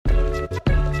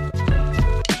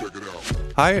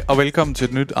Hej og velkommen til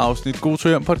et nyt afsnit God Tur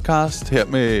Hjem podcast her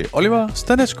med Oliver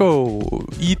Stanesco.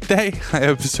 I dag har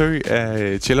jeg besøg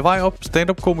af Tjelle Vejrup,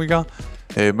 stand-up-komiker,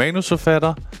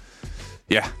 manusforfatter,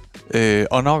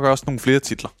 og nok også nogle flere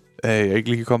titler, jeg ikke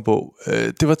lige kan komme på.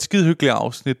 Det var et skide hyggeligt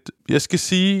afsnit. Jeg skal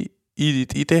sige,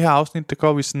 i det her afsnit, der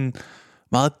går vi sådan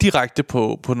meget direkte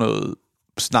på noget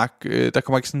snak. Der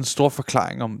kommer ikke sådan en stor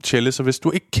forklaring om Tjelle, så hvis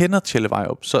du ikke kender Tjelle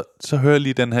Vejrup, så hør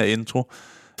lige den her intro.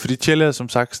 Fordi Tjelle er som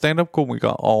sagt stand-up-komiker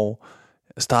og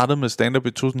startede med stand-up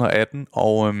i 2018,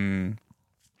 og han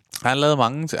har lavet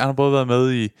mange. Han har både været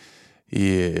med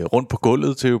i Rundt på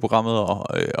gulvet TV-programmet, og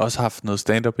også haft noget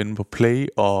stand-up inde på Play,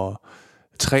 og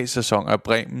 3 sæsoner af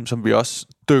Bremen, som vi også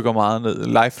dykker meget ned,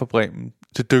 live fra Bremen.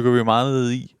 Det dykker vi meget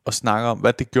ned i og snakker om,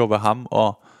 hvad det gjorde ved ham,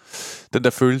 og den der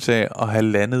følelse af at have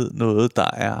landet noget, der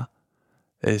er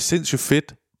sindssygt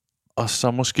fedt, og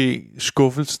så måske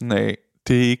skuffelsen af,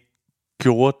 det ikke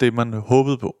gjorde det, man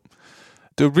håbede på.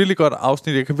 Det var et virkelig godt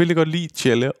afsnit. Jeg kan virkelig godt lide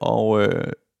Tjelle, og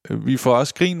vi får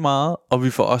også grint meget, og vi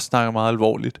får også snakket meget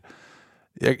alvorligt.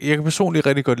 Jeg kan personligt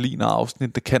rigtig godt lide, når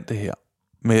afsnit det kan det her,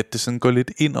 med at det sådan går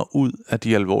lidt ind og ud af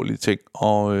de alvorlige ting,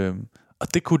 og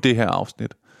det kunne det her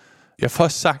afsnit. Jeg får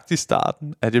sagt i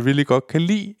starten, at jeg virkelig godt kan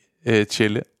lide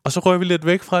Tjelle, og så rører vi lidt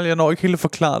væk fra det. Jeg når ikke helt at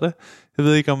forklare det. Jeg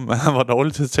ved ikke, om han var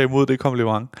dårlig til at tage imod det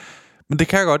kompliment, men det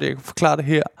kan jeg godt. Jeg kan forklare det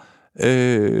her.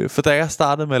 For da jeg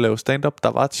startede med at lave stand-up, der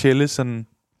var Tjelle sådan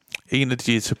en af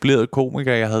de etablerede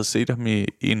komikere. Jeg havde set ham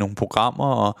i nogle programmer,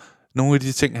 og nogle af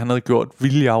de ting, han havde gjort,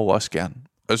 ville jeg jo også gerne.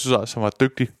 Jeg synes også, han var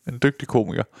en dygtig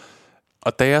komiker.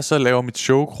 Og da jeg så laver mit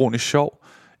show, Kronisk Sjov,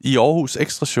 i Aarhus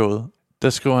Ekstra Showet, der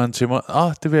skriver han til mig,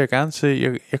 det vil jeg gerne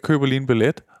se, jeg køber lige en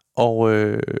billet.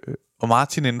 Og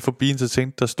Martin inden for bilen, så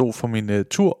tænkte, der stod for min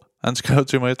tur. Han skrev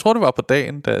til mig, jeg tror det var på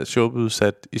dagen, da showet blev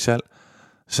sat i salg.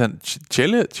 Så han,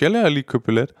 Tjelle har lige købt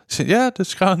billet. Så ja, det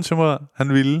skrev han til mig,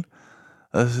 han ville.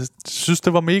 Og jeg synes,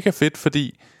 det var mega fedt,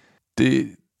 fordi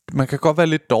man kan godt være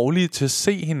lidt dårlig til at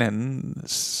se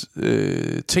hinandens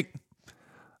ting.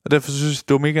 Og derfor synes jeg,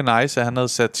 det var mega nice, at han havde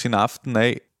sat sin aften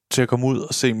af til at komme ud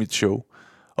og se mit show.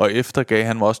 Og efter gav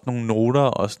han mig også nogle noter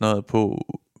og sådan noget på,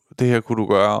 det her kunne du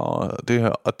gøre, og det her.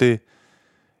 Og det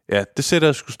sætter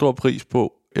jeg sgu stor pris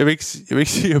på. Jeg vil ikke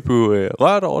sige, at jeg blev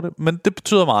rørt over det, men det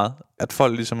betyder meget, at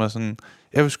folk ligesom er sådan,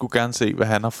 jeg vil sgu gerne se, hvad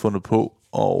han har fundet på,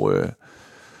 og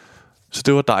så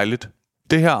det var dejligt.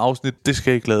 Det her afsnit, det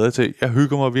skal jeg glæde til. Jeg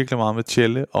hygger mig virkelig meget med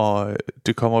Tjelle, og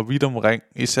det kommer vidt omkring,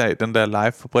 især i den der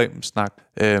live for Bremen snak.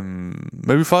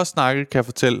 Men vi får også snakket, kan jeg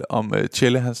fortælle, om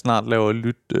Tjelle, han snart laver et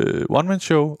nyt one-man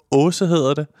show. Åse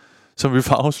hedder det, som vi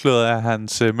får afsløret af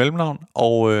hans mellemnavn,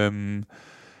 og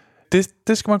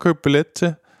det skal man købe billet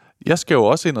til. Jeg skal jo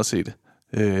også ind og se det,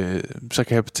 så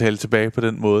kan jeg betale tilbage på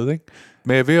den måde, ikke?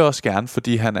 Men jeg vil også gerne,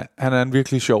 fordi han er en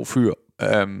virkelig sjov fyr.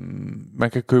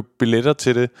 Man kan købe billetter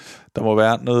til det. Der må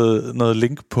være noget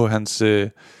link på hans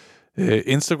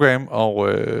Instagram, og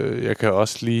jeg kan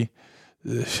også lige,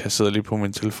 jeg sidder lige på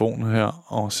min telefon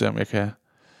her og ser om jeg kan.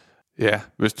 Ja,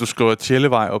 hvis du skriver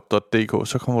tjellevejrup.dk,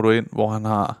 så kommer du ind, hvor han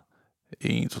har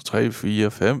 1, 2, 3,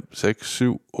 4, 5, 6,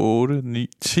 7, 8, 9,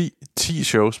 10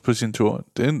 shows på sin tur.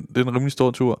 Det er en rimelig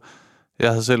stor tur. Jeg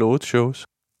havde selv 8 shows.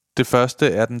 Det første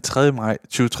er den 3. maj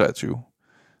 2023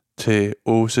 til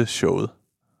Åse showet.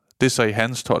 Det er så i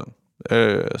Hanstholm.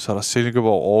 Så er der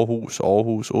Silkeborg,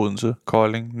 Aarhus, Odense,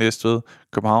 Kolding, Næstved,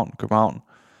 København,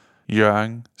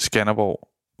 Hjørring, Skanderborg,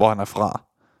 hvor han er fra,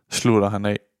 slutter han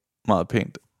af meget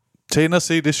pænt. Tag ind og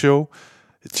se det show.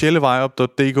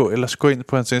 tjellevejrup.dk, eller gå ind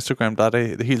på hans Instagram. Der er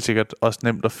det helt sikkert også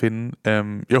nemt at finde.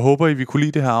 Jeg håber, I vil kunne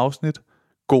lide det her afsnit.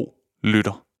 God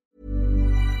lytter.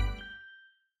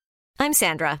 I'm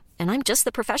Sandra, and I'm just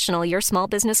the professional your small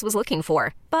business was looking for.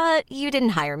 But you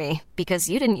didn't hire me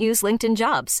because you didn't use LinkedIn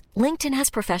Jobs. LinkedIn has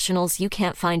professionals you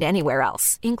can't find anywhere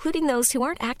else, including those who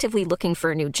aren't actively looking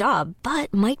for a new job,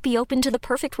 but might be open to the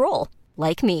perfect role,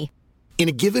 like me. In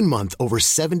a given month, over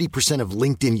 70% of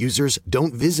LinkedIn users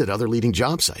don't visit other leading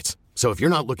job sites. So if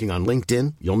you're not looking on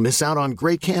LinkedIn, you'll miss out on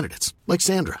great candidates like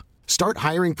Sandra. Start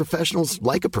hiring professionals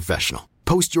like a professional.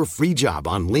 Post your free job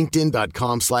on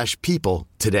linkedin.com/people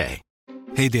today.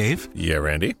 Hey, Dave. Yeah,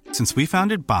 Randy. Since we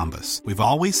founded Bombas, we've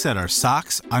always said our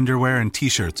socks, underwear, and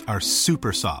T-shirts are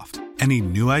super soft. Any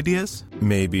new ideas?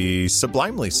 Maybe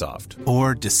sublimely soft.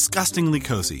 Or disgustingly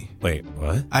cozy. Wait,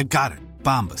 what? I got it.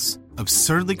 Bombas.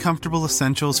 Absurdly comfortable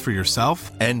essentials for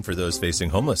yourself and for those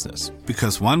facing homelessness.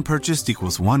 Because one purchased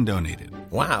equals one donated.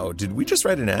 Wow, did we just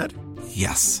write an ad?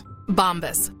 Yes.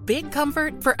 Bombas. Big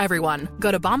comfort for everyone.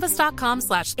 Go to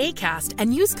bombas.com/ACAST and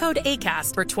use code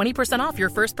ACAST for 20% off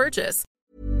your first purchase.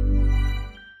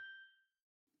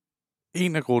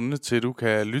 En af grundene til, at du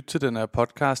kan lytte til den her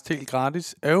podcast helt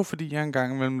gratis, er jo fordi, jeg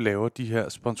engang imellem laver de her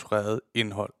sponsorerede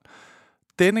indhold.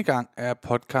 Denne gang er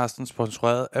podcasten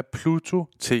sponsoreret af Pluto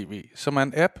TV, som er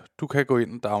en app, du kan gå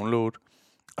ind og downloade.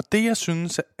 Og det, jeg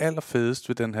synes er allerfedest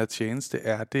ved den her tjeneste,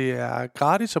 det er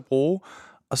gratis at bruge,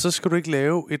 og så skal du ikke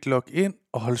lave et login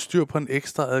og holde styr på en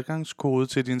ekstra adgangskode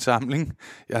til din samling.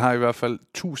 Jeg har i hvert fald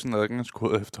 1000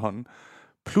 adgangskoder efterhånden.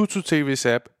 Pluto TV's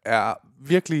app er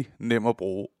virkelig nem at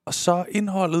bruge, og så er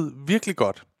indholdet virkelig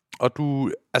godt. Og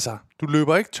du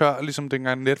løber ikke tør, ligesom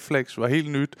dengang Netflix var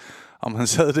helt nyt, og man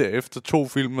sad der efter 2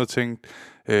 film og tænkte,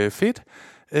 fedt,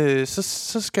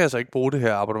 så skal jeg så ikke bruge det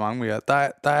her abonnement mere.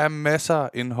 Der er masser af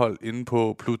indhold inde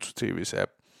på Pluto TV's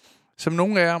app. Som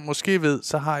nogle af jer måske ved,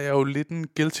 så har jeg jo lidt en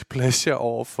guilty pleasure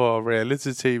over for reality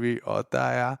tv, og der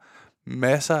er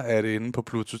masser af det inde på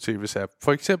Pluto TV's app.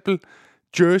 For eksempel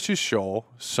Jersey Shore,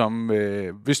 som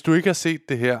hvis du ikke har set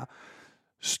det her,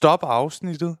 stop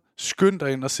afsnittet, skynd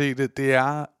dig ind og se det. Det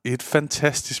er et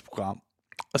fantastisk program.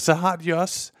 Og så har de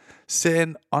også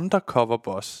serien Undercover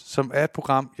Boss, som er et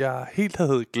program, jeg helt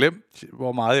havde glemt,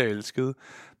 hvor meget jeg elskede.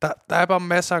 Der er bare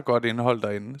masser af godt indhold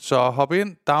derinde. Så hop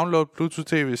ind, download Pluto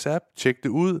TV's app, tjek det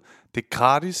ud. Det er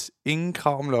gratis, ingen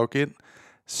krav om login.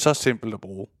 Så simpelt at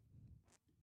bruge.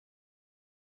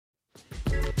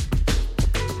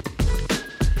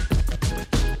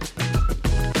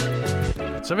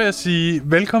 Så vil jeg sige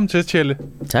velkommen til, Tjelle.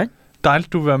 Tak.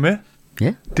 Dejligt, du vil være med.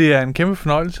 Ja. Det er en kæmpe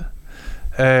fornøjelse.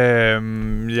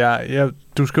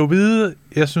 Du skal jo vide,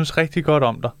 jeg synes rigtig godt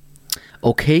om dig.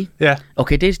 Okay. Ja.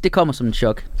 Okay, det kommer som en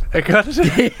chok. Jeg gør det.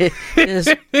 Yes.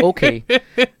 Okay.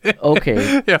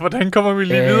 Ja, hvordan kommer vi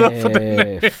lige videre for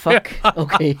den? Fuck.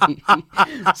 Okay.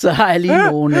 Så har jeg lige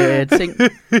nogle ting,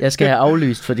 jeg skal have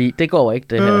aflyst, fordi det går ikke,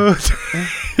 det her.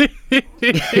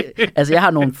 Altså, jeg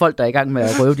har nogle folk, der er i gang med at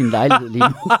røve din lejlighed lige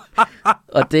nu.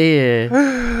 Og det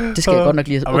skal jeg godt nok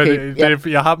lige... Okay,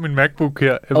 jeg har min MacBook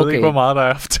her. Jeg ved ikke, hvor meget der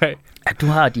er optag. Du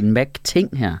har din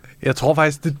Mac-ting her. Jeg tror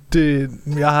faktisk,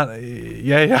 jeg har...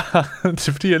 det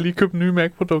er fordi, jeg lige købte nye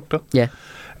Mac-produkter. Ja.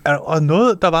 Og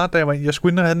noget, der var, da jeg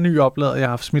skulle ind og have en ny oplader, og jeg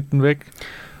har smidt den væk.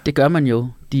 Det gør man jo.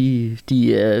 De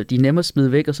er nemme at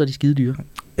smide væk, og så er de skide dyre.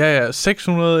 Ja,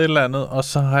 600 et eller andet, og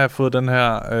så har jeg fået den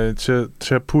her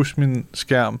til at pushe min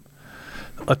skærm.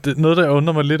 Og noget, der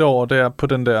undrer mig lidt over, det er på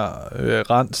den der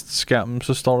Randst-skærmen,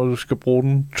 så står der, at du skal bruge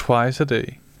den twice a day.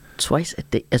 Twice a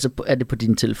day? Altså, er det på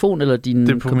din telefon eller din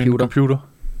computer? Det er på min computer.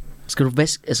 Skal du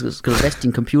vaske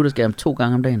din computerskærm 2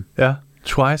 gange om dagen? Ja,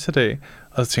 twice a day.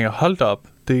 Og så tænker jeg, hold da op,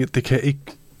 det kan ikke...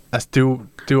 Altså, det er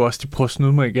jo også, de prøver at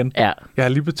snyde mig igen. Ja. Jeg har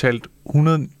lige betalt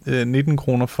 119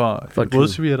 kroner for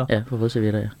vådservietter. Ja, for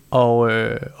vådservietter, ja.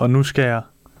 Og nu skal jeg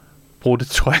bruge det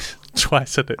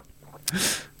twice a day.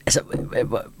 Altså,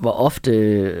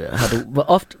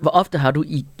 hvor ofte har du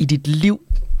i dit liv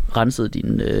renset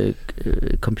din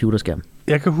computerskærm?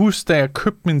 Jeg kan huske, da jeg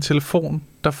købte min telefon,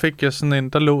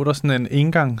 der lå der sådan en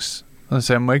engangs, og så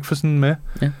sagde jeg, må ikke få sådan en med?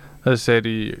 Ja. Og så sagde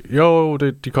de, jo,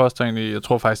 de koster egentlig, jeg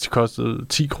tror faktisk, de kostede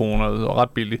 10 kroner, og ret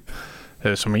billigt.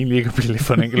 Som egentlig ikke er billigt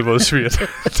for en enkelt vådserviet.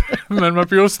 Men man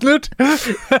bliver jo snydt.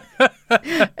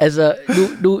 Altså,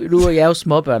 nu er jeg jo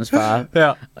småbørnsfar,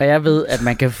 ja. Og jeg ved, at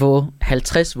man kan få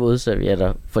 50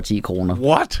 vådservietter for 10 kroner.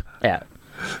 What? Ja.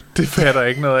 Det fatter jeg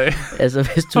ikke noget af. Altså,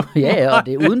 hvis du... Ja, og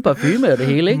det er uden parfume og det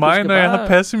hele, ikke? Når jeg har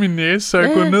passet min næse, så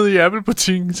jeg går ned i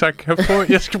Apple-butikken, så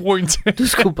jeg skal bruge en til. Du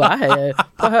skulle bare have...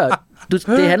 Prøv at høre.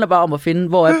 Det handler bare om at finde,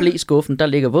 hvor er blæskuffen. Der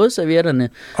ligger vådservietterne,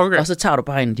 okay. Og så tager du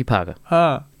bare en af de pakker.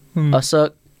 Og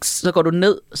så går du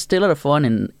ned, stiller dig foran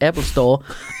en Apple Store,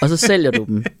 og så sælger du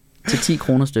dem til 10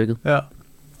 kroner stykket. Ja,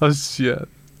 og så siger jeg,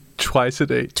 twice a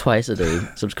day. Twice a day,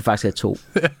 så du skal faktisk have 2.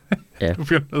 Ja. Du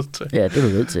bliver nødt til. Ja, det er du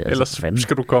nødt til. Altså, ellers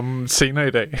skal du komme senere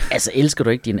i dag. Altså, elsker du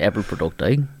ikke dine Apple-produkter,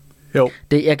 ikke? Jo.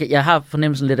 Jeg har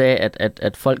fornemmelsen lidt af,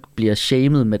 at folk bliver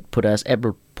shamed på deres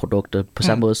Apple-produkter, på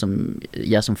samme måde som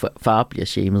jeg som far bliver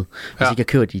shamed, hvis jeg kan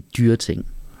købe de dyre ting.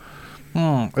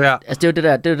 Ja. Altså det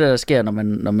er jo det der sker,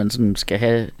 når man sådan skal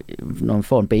have, når man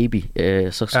får en baby,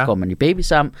 så går man i baby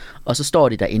sammen, og så står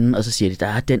de derinde, og så siger de, der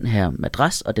er den her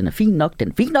madras, og den er fin nok,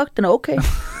 den er okay.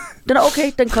 Den er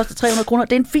okay, den koster 300 kroner.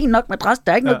 Det er en fin nok madras.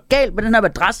 Der er ikke noget galt med den her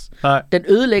madras. Nej. Den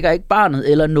ødelægger ikke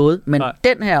barnet eller noget, men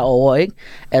den her over, ikke?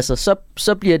 Altså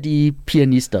så bliver de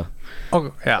pianister. Okay,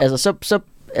 ja.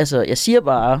 Altså jeg siger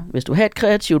bare, hvis du har et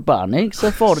kreativt barn, ikke,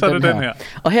 så får du så den her.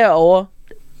 Og herover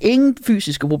ingen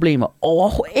fysiske problemer,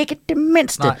 overhovedet ikke det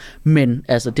mindste. Nej. Men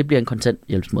altså det bliver en kontant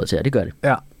hjælpsmodtager, det gør det.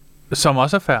 Ja. Som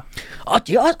også er fair. Og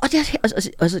de er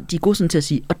også, de er gode sådan til at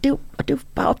sige, og det er jo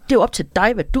bare op, det er jo op til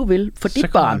dig, hvad du vil for dit barn.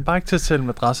 Så kommer man bare ikke til at sælge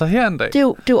madrasser her en dag. Det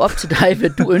er jo op til dig, hvad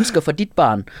du ønsker for dit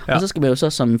barn. Ja. Og så skal man jo så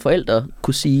som forældre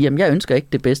kunne sige, jamen jeg ønsker ikke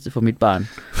det bedste for mit barn.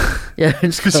 Jeg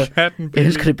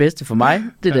ønsker det bedste for mig.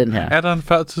 Det er den her. Er der en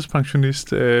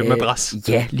førtidspensionist madras?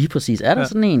 Ja, lige præcis. Er der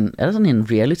sådan en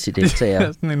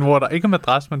reality-deltager? Sådan en, hvor der ikke er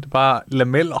madras, men det er bare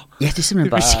lameller. Ja, det er simpelthen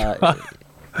bare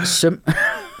søm.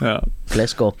 Ja.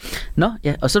 Glasgård. Nå,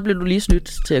 ja, og så blev du lige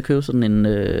snydt til at købe sådan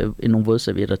nogle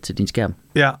vådservietter til din skærm.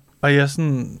 Ja, og jeg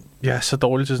er så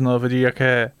dårlig til sådan noget, fordi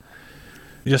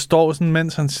jeg står sådan,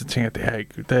 mens han tænker,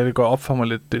 det går op for mig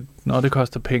lidt, når det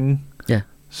koster penge. Ja.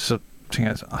 Så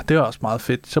tænker jeg så, det er også meget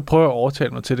fedt. Så prøver jeg at overtale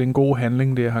mig til, det er en god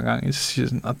handling, det jeg har gang i. Så siger jeg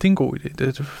sådan, det er en god idé,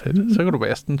 det er fedt. Så kan du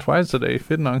vaske den twice a day,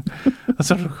 fedt nok. Og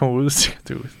så du kommer ud og siger,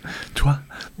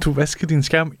 du vasker din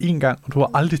skærm én gang, og du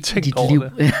har aldrig tænkt over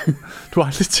det. Du har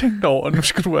aldrig tænkt over, at nu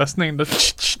skal du være sådan en, der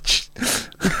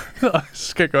så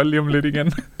skal jeg gøre lige om lidt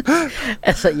igen.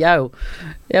 Altså, jeg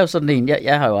er jo sådan en,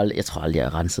 jeg har jo aldrig, jeg tror aldrig, jeg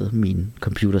har renset min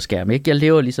computerskærm, ikke? Jeg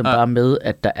lever ligesom bare med,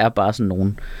 at der er bare sådan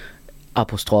nogle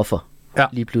apostrofer. Ja.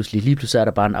 Lige pludselig er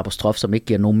der bare en apostrof, som ikke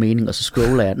giver nogen mening, og så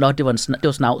scroller jeg. Nå, det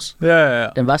var snavs. Ja.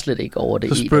 Den var slet ikke over det.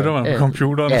 Så spytter man på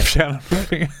computeren og fjerner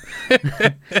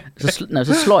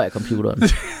så slår jeg computeren.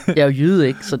 Jeg er jo jyde,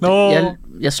 ikke? Så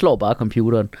jeg slår bare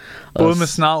computeren. Både med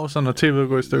snavs og når tv'et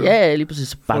går i stykker. Ja, lige præcis.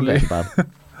 Så banker jeg bare.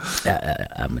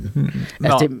 Ja, men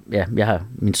altså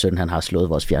min søn, han har slået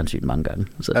vores fjernsyn mange gange.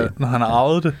 Så det, når han har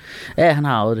arvet det? Ja, han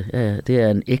har arvet det. Ja, det er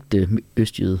en ægte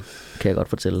østjyde, kan jeg godt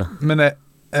fortælle dig. Men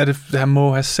han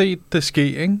må have set det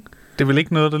ske, ikke? Det er vel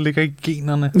ikke noget, der ligger i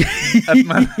generne? At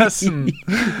man er sådan...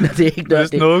 det er ikke noget,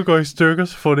 hvis noget går i stykker,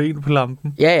 så får det en på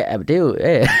lampen. Ja, men det er jo...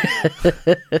 Ja.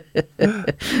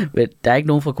 Men der er ikke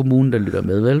nogen fra kommunen, der lytter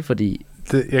med, vel? Fordi...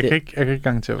 Jeg kan ikke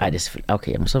garantere. Nej, det er selvfølgelig...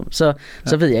 Okay, jamen,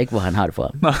 så ved jeg ikke, hvor han har det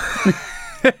fra.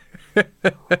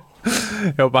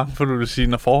 Jeg var bange for, at du ville sige,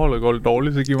 når forholdet går lidt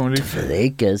dårligt, så giver man lige... Jeg ved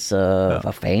ikke, altså... Ja.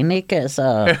 Hvad fanden ikke,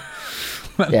 altså...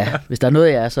 Ja, hvis der er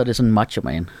noget, jeg er, så er det sådan en macho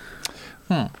man.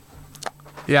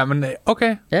 Ja, men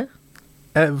okay. Ja.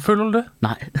 Føler du det?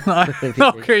 Nej.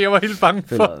 Okay, jeg var helt bange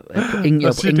for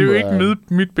at sige, det er jo ikke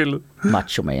mit billede.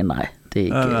 Macho man, nej. Det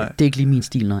er ikke lige min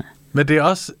stil, nej. Men det er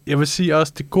også, jeg vil sige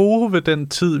også, det gode ved den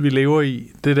tid, vi lever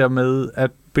i, det der med,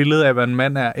 at billedet af, hvad en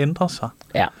mand er, ændrer sig.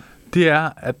 Ja. Det er,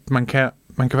 at man kan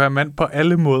være mand på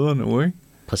alle måder nu, ikke?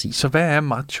 Præcis. Så hvad er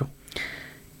macho?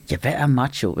 Ja, hvad er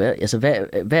macho? Hvad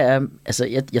er...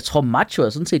 Altså, jeg tror, macho er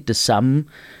sådan set det samme.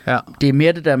 Ja. Det er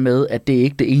mere det der med, at det er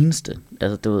ikke det eneste.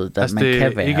 Altså, du ved, der, man det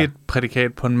kan være... er ikke et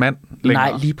prædikat på en mand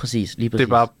længere. Nej, lige præcis. Det er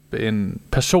bare en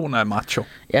person af macho.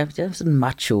 Ja, det er sådan en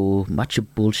macho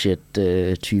bullshit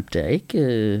type der,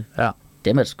 ikke? Ja.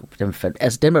 Dem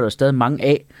er der stadig mange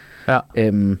af. Ja.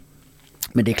 Men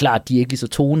det er klart, at de er ikke lige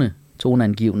så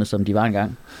toneangivende, som de var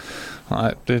engang.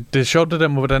 Nej, det er sjovt det der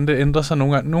med, hvordan det ændrer sig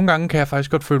nogle gange. Nogle gange kan jeg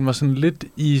faktisk godt føle mig sådan lidt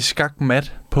i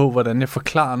skakmat på, hvordan jeg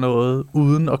forklarer noget,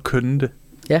 uden at kønne det.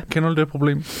 Ja. Kender du det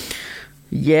problem?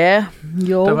 Ja,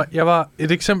 jo. Jeg var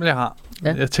et eksempel, jeg har.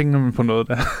 Ja. Jeg tænkte nemlig på noget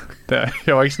der.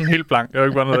 Jeg var ikke sådan helt blank. Jeg var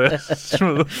ikke bare noget, jeg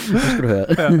smed. Nu skal du høre.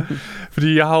 Ja.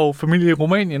 Fordi jeg har jo familie i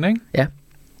Rumænien, ikke? Ja.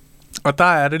 Og der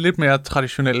er det lidt mere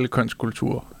traditionelle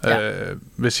kønskultur.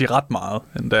 Vil sige ret meget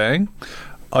end der, ikke?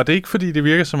 Og det er ikke fordi, det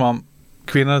virker som om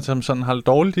kvinder, som sådan har det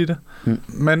dårligt i det.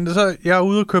 Men så jeg er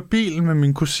ude og køre bil med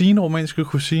min kusine, rumænske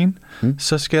kusine,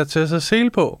 så skal jeg tage sig sele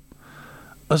på.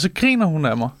 Og så griner hun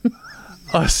af mig.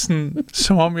 Og sådan,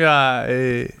 som om jeg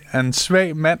er en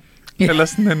svag mand. Eller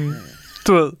sådan en,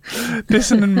 du ved, det er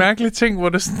sådan en mærkelig ting, hvor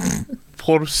det sådan,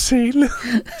 bruger du sele?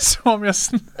 Som om jeg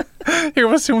sådan, jeg kan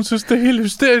bare se, hun synes, det er helt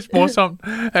hysterisk morsomt,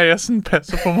 at jeg sådan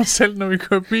passer på mig selv, når vi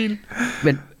kører bil.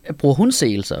 Men bruger hun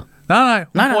sele så? Nej,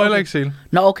 hun bruger heller ikke sele.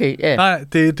 Nå, okay, ja. Nej,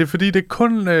 det er fordi, det er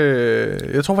kun...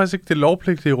 jeg tror faktisk ikke, det er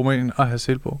lovpligtigt i Rumænien at have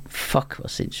sele på. Fuck, hvor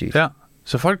sindssygt. Ja,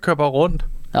 så folk kører bare rundt.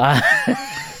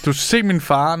 Du ser min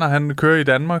far, når han kører i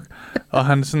Danmark, og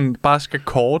han sådan bare skal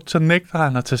kort, så nægter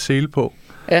han at tage sele på.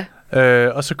 Ja.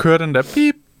 Og så kører den der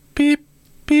pip, pip,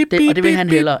 pip, pip, og det vil han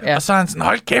hellere, ja. Og så er han sådan,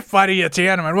 hold kæft, hvor er det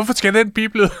irriterende, man. Hvorfor skal den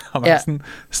pip lyde? Og man sådan,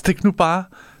 stik nu bare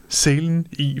selen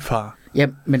i, far. Ja,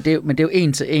 men det er jo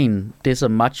en til en, det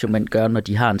som macho-mænd gør, når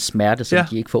de har en smerte, som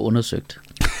de ikke får undersøgt.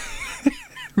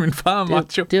 Min far er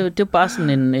macho. Det er jo bare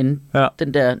sådan en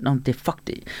den der, det er fuck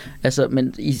det. Altså,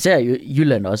 men især i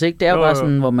Jylland også, ikke? Det er jo bare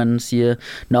sådan, hvor man siger,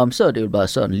 så er det jo bare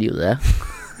sådan, livet er.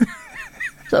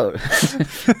 Så,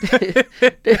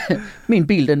 min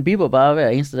bil, den bipper bare hver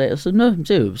eneste dag, og så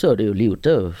er det jo livet.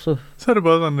 Så er det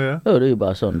bare sådan, det er. Det er jo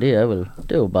bare sådan, det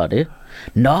er jo bare det.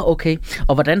 Nå, okay.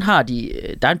 Og hvordan har de...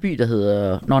 Der er en by, der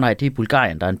hedder... Nej, det er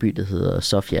Bulgarien, der er en by, der hedder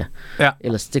Sofia. Ja.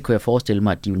 Ellers, det kunne jeg forestille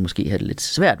mig, at de ville måske have det lidt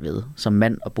svært ved, som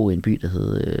mand, at bo i en by, der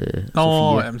hedder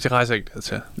Sofia. Jamen, de rejser ikke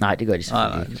dertil. Nej, det gør de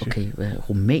selvfølgelig ikke. Okay, hvad,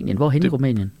 Rumænien? Hvor hen i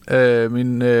Rumænien?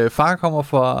 Min far kommer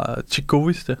fra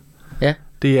Târgoviște. Ja.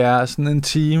 Det er sådan en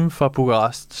time fra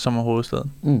Bukarest, som er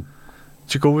hovedstaden.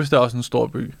 Târgoviște er også en stor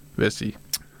by, vil jeg sige.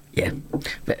 Ja.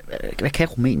 Hvad kan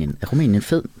Rumænien? Er Rumænien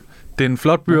fed? Det er en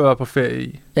flot by at være på ferie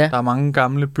i. Ja. Der er mange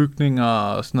gamle bygninger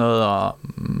og sådan noget, og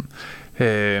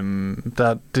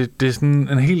det er sådan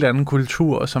en helt anden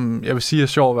kultur, som jeg vil sige er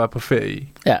sjov at være på ferie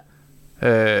i. Ja.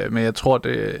 Men jeg tror, der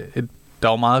er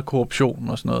jo meget korruption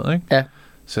og sådan noget, ikke? Ja.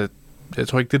 Så jeg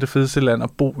tror ikke, det er det fedeste land at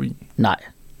bo i. Nej.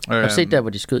 Har du set der, hvor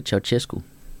de skød Ceausescu?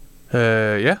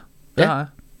 Ja, det har jeg.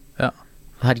 Ja.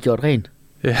 Har de gjort rent?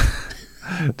 Ja.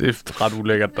 Det er ret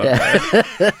ulækkert. Ja.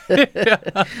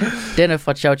 Den er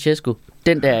fra Ceausescu.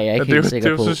 Den der er jeg ikke helt sikker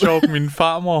på. Det er jo så sjovt. Min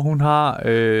farmor, hun har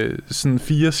sådan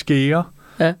 4 skeer,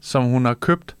 som hun har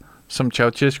købt, som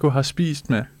Ceausescu har spist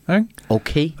med. Ikke?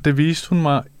 Okay. Og det viste hun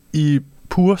mig i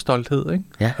pur stolthed. Ikke?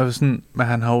 Ja. Og sådan, men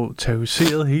han har jo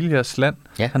terroriseret hele jeres land.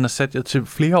 Ja. Han har sat jer til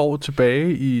flere år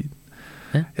tilbage i...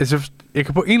 Ja. Altså, jeg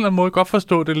kan på en eller anden måde godt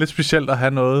forstå, at det er lidt specielt at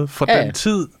have noget fra den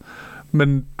tid,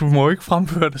 men du må ikke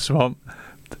fremføre det som om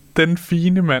den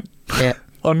fine mand. Ja.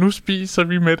 Og nu spiser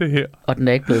vi med det her. Og den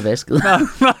er ikke blevet vasket. Nej.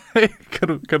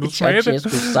 Kan du smage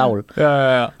det? Savl.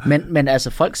 Ja. Men altså,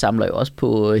 folk samler jo også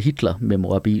på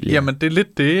Hitler-memorabilia. Jamen, det er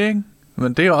lidt det, ikke?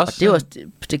 Men det er også... Og det er jo også,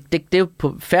 det er jo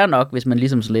på fair nok, hvis man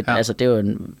ligesom så lidt... Ja. Altså, det er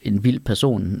jo en vild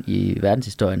person i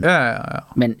verdenshistorien. Ja.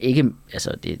 Men ikke...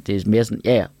 Altså, det er mere sådan...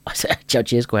 Ja, og så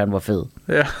Ceausescu, han var fed.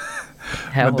 Ja.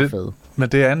 Han var fed. Men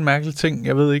det er en mærkelig ting,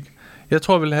 jeg ved ikke. Jeg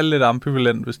tror, jeg ville have lidt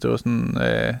ambivalent, hvis det var sådan...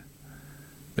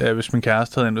 hvis min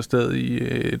kæreste havde investeret i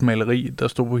et maleri, der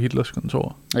stod på Hitlers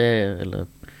kontor. Ja, eller...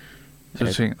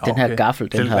 Så tænkte, den her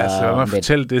gaffel, den har... Man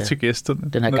fortælle det til gæsterne.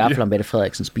 Den her gaffel har Mette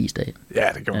Frederiksen spist af. Ja,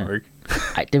 det kan man jo ikke.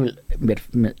 Nej, det vil... Mette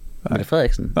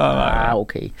Frederiksen? Nej.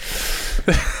 Okay.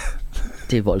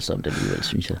 Det er voldsomt alligevel,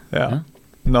 synes jeg. Ja.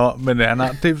 Nå, men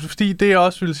det er fordi, det jeg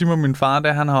også ville sige med min far, det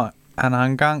er, han har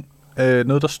engang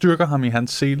noget, der styrker ham i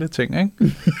hans sele-ting,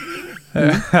 ikke?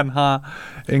 Han har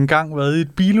engang været i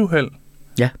et biluheld,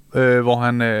 hvor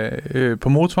han på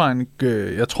motorvejen,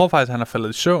 jeg tror faktisk, han er faldet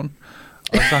i søvn,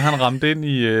 og så har han ramt ind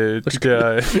i de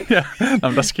der...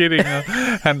 der skete ikke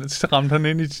noget. Ramte han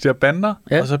ind i de der bander,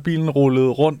 og så bilen rullede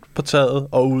rundt på taget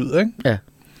og ud, ikke? Ja.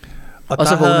 Og der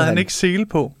så havde han ikke sele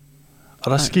på,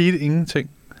 og der skete ingenting.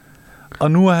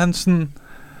 Og nu er han sådan,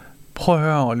 prøv at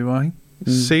høre, Oliver,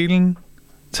 ikke?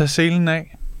 Tag selen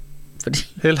af. Fordi...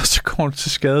 Ellers så kommer du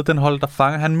til skade. Den holder dig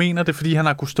fanget. Han mener det, fordi han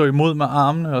har kunne stå imod med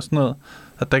armene og sådan noget.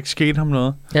 At der ikke skete ham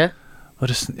noget. Ja. Og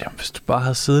det er sådan, jamen, hvis du bare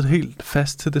havde siddet helt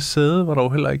fast til det sæde, var der jo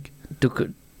heller ikke...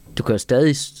 Du kan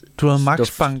stadig... Du havde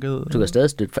max banket... Du kan stadig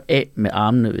støtte for af med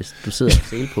armene, hvis du sidder med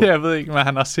sele på. Jeg ved ikke, men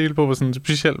han har sele på sådan en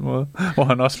speciel måde, hvor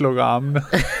han også lukker armene.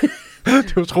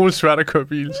 Det er utroligt svært at køre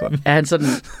bil sådan. Er han sådan...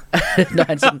 Når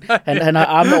han sådan... Han har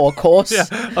armene over kors. Ja,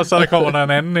 og så kommer der en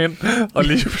anden ind, og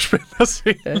lige spænder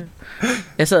selen. Ja.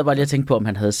 Jeg sad bare lige og tænkte på, om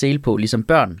han havde sele på, ligesom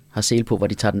børn har sele på, hvor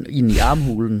de tager den ind i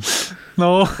armhulen.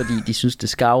 Fordi de synes, det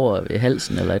skaver ved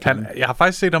halsen eller et eller andet. Jeg har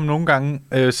faktisk set ham nogle gange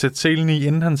sætte selen i,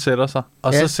 inden han sætter sig,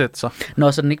 og så sætte sig.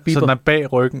 Nå, så den ikke biber. Så den er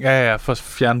bag ryggen. Ja, for at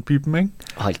fjerne biben, ikke?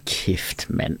 Hold kæft,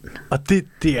 mand. Og det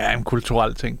er en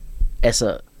kulturel ting.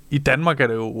 Altså... I Danmark er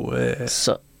det jo...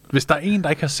 Hvis der er en, der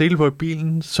ikke har sele på i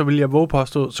bilen, så vil jeg våge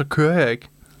påstå, så kører jeg ikke.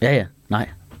 Ja, nej.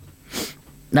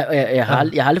 Nej, jeg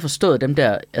har aldrig forstået dem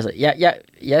der... Altså,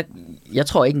 jeg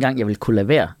tror ikke engang, jeg vil kunne lade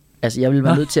være. Altså, jeg vil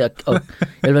være nødt til at jeg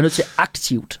vil være nødt til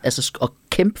aktivt at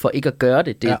kæmpe for ikke at gøre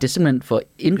det. Det er simpelthen for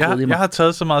indgroet i mig. Jeg har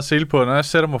taget så meget sele på, når jeg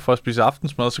sætter mig for at spise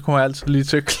aftensmad, så kommer jeg altid lige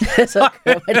til. Så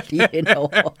kører man lige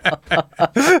henover.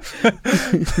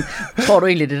 Tror du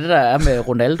egentlig, det der er med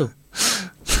Ronaldo?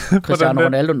 Cristiano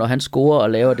Ronaldo, når han scorer og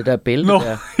laver det der bælte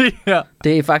der. Ja.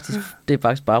 Det er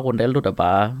faktisk bare Ronaldo, der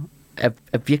bare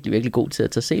er virkelig, virkelig god til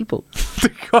at tage sele på.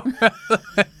 Det kommer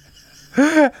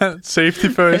safety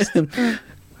first. Det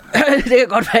kan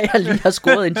godt være, at jeg lige har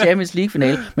scoret en Champions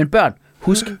League-finale. Men børn,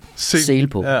 husk sele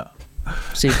på. Ja.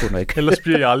 Sele på, når ikke. Ellers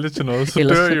bliver jeg aldrig til noget, så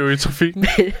dør jeg jo i trafikken.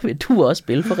 Vil du også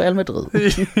spille for Real Madrid?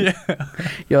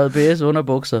 JBS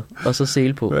underbukser, og så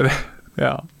sele på.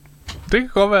 Ja. Det kan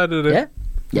godt være, det. Ja.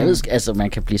 Jeg ved, altså man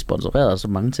kan blive sponsoreret af så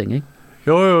mange ting, ikke?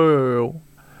 Jo.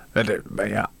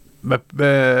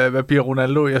 Hvad bliver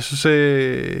Ronaldo? Jeg synes,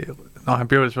 Nå, han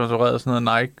bliver vel sponsoreret af sådan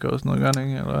noget Nike og sådan noget, gør han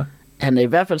ikke, eller hvad? Han er i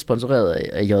hvert fald sponsoreret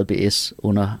af JBS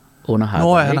under Harden.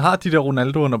 Nå, han har de der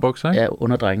Ronaldo under bukser, ikke? Ja,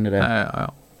 under drengene der. Ja.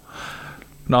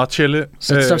 Nå, Tjelle.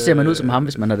 Så ser man ud som ham,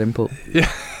 hvis man har dem på. Ja.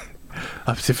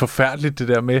 Det er forfærdeligt, det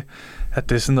der med, at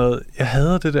det er sådan noget... Jeg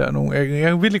hader det der nu. Jeg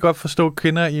kan virkelig godt forstå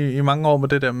kvinder i mange år med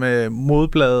det der med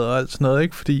modebladet og alt sådan noget,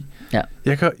 ikke? Fordi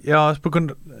jeg er også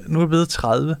begyndt... Nu er jeg blevet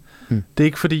 30. Det er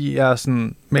ikke fordi, jeg er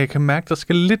sådan... Men jeg kan mærke, der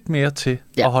skal lidt mere til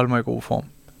at holde mig i god form.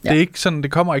 Ja. Det er ikke sådan...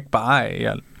 Det kommer ikke bare af,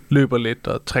 jeg løber lidt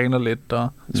og træner lidt og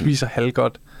spiser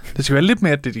halvgodt. Det skal være lidt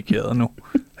mere dedikeret nu.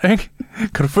 Ikke?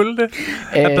 Kan du følge det?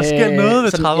 At der sker noget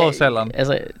ved 30-årsalderen.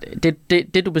 Altså,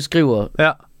 det du beskriver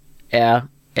er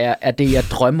det, jeg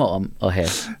drømmer om at have.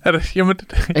 Jamen,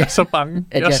 jeg er så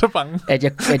bange.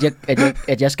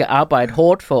 At jeg skal arbejde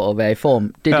hårdt for at være i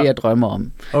form. Det er det, jeg drømmer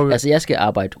om. Okay. Altså, jeg skal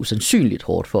arbejde usandsynligt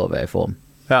hårdt for at være i form.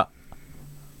 Ja.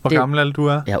 Hvor gammel er du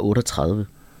er? Jeg er 38.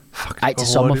 Fuck,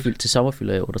 til sommer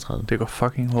fylder jeg 38. Det går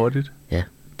fucking hurtigt. Ja,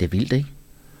 det er vildt, ikke?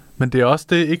 Men det er også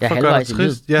det, ikke for at gøre dig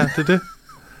trist. Ja, det er det.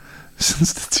 Sådan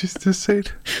statistisk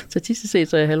set. Statistisk set,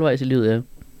 så er jeg halvvejs i livet, ja.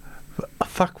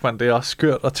 Fuck, man, det er også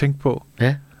skørt at tænke på.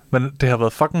 Ja. Men det har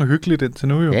været fucking hyggeligt indtil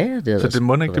nu, jo. Ja, det har så det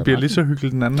må ikke, det bliver lige så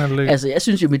hyggeligt den anden halvdel. Altså, jeg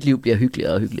synes jo, mit liv bliver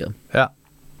hyggeligere og hyggeligere. Ja.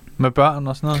 Med børn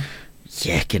og sådan noget?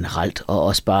 Ja, generelt. Og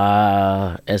også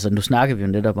bare... Altså, nu snakker vi jo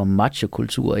netop om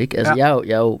macho-kultur, ikke? Altså,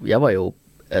 jeg var jo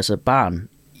altså barn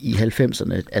i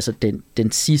 90'erne, altså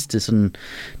den sidste sådan,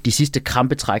 de sidste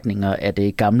krampetrækninger af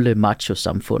det gamle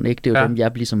macho-samfund, ikke? Det er jo dem,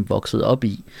 jeg ligesom vokset op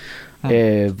i.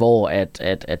 Hvor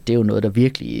at det er jo noget, der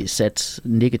virkelig sat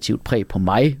negativt præg på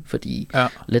mig, fordi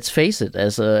let's face it,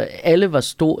 altså alle var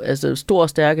store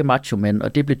stærke macho-mænd,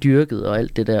 og det blev dyrket og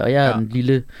alt det der, og jeg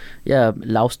er jeg er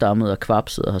lavstammet og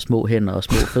kvapset og har små hænder og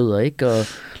små fødder, ikke? Og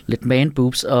lidt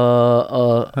man-boobs,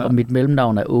 og mit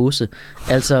mellemnavn er Åse.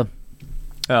 Altså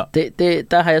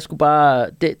der har jeg sgu bare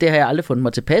det har jeg aldrig fundet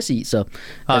mig tilpas i, så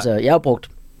altså jeg har brugt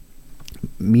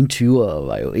mine 20'ere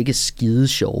var jo ikke skide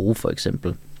sjove, for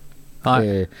eksempel.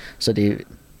 Så det er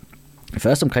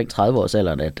først omkring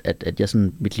 30-årsalderen, at jeg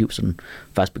sådan, mit liv sådan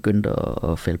faktisk begyndte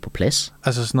at falde på plads.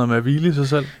 Altså sådan noget med at hvile i sig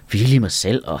selv? Hvile i mig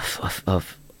selv, og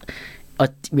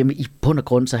i bund og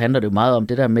grund, så handler det jo meget om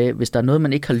det der med, hvis der er noget,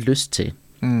 man ikke har lyst til,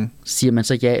 siger man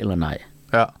så ja eller nej.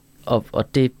 Ja.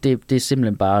 Og det er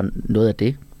simpelthen bare noget af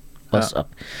det.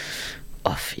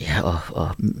 Og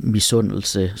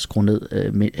misundelse, skrue ned,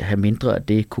 have mindre af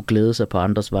det, kunne glæde sig på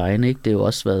andres vegne, ikke? Det er jo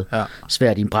også været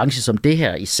svært i en branche som det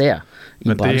her, især i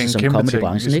en branche som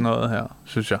comedybranchen, ikke? Noget her,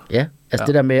 synes jeg. Ja, altså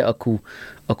det der med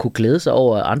at kunne glæde sig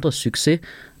over andres succes,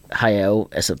 har jeg jo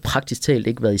altså praktisk talt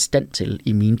ikke været i stand til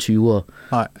i mine 20'ere.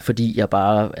 Nej. Fordi jeg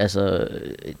bare, altså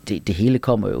det hele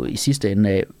kommer jo i sidste ende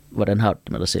af, hvordan har du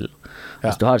det med dig selv.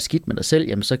 Hvis du har det skidt med dig selv,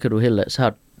 jamen så kan du heller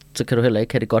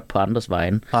ikke have det godt på andres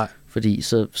vegne. Nej. Fordi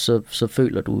så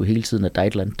føler du hele tiden, at der er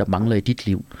et eller andet, der mangler i dit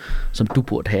liv, som du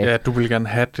burde have. Ja, du vil gerne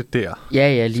have det der.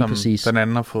 Ja, lige som præcis. Den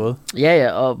anden har fået.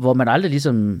 Ja, og hvor man aldrig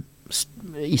ligesom,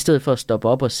 i stedet for at stoppe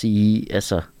op og sige,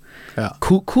 altså,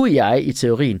 kunne jeg i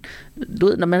teorien, du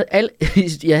ved, når man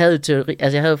jeg havde teori,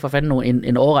 altså jeg havde for fanden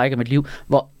en årrække af mit liv,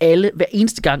 hvor hver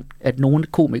eneste gang, at nogle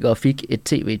komikere fik et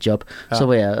tv-job,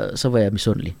 så var jeg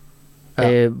misundelig.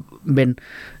 Ja. Men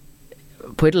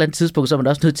på et eller andet tidspunkt, så er man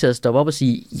også nødt til at stoppe op og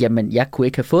sige, jamen, jeg kunne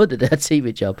ikke have fået det der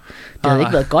tv-job. Det havde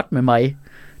ikke været godt med mig.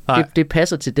 Det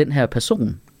passer til den her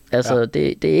person. Altså,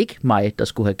 det er ikke mig, der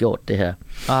skulle have gjort det her.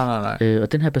 Nej.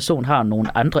 Og den her person har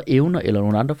nogle andre evner, eller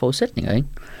nogle andre forudsætninger, ikke?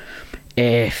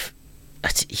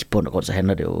 I bund og grund, så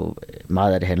handler det jo,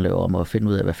 meget af det handler jo om at finde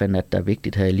ud af, hvad fanden der er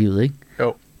vigtigt her i livet, ikke?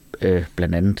 Jo.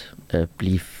 Blandt andet at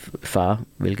blive far,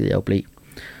 hvilket jeg jo blev,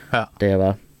 da jeg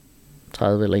var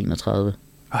 30 eller 31.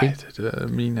 Nej, det er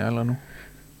min alder nu.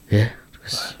 Ja,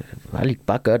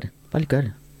 bare gør det. Bare lige gør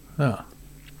det. Ja.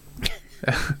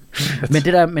 men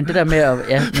det der med at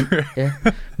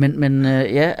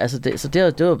altså det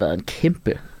har været en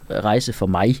kæmpe rejse for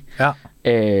mig. Ja.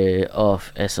 Og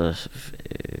altså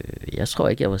jeg tror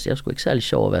ikke jeg skulle ikke særlig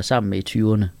sjov at være sammen med i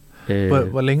 20'erne.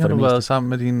 Hvor længe har du været sammen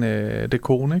med din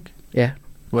kone, ikke? Ja.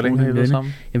 Hvor længe har I været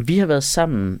sammen? Jamen, vi har været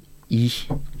sammen i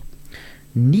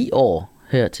 9 år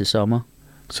her til sommer.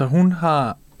 Så hun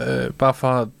har, bare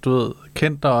for du ved,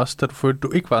 kendt dig også, da du følte,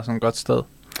 du ikke var sådan et godt sted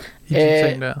i de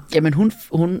ting der? Jamen,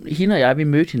 hende og jeg, vi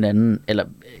mødte hinanden, eller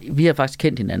vi har faktisk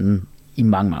kendt hinanden i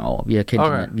mange, mange år. Vi har kendt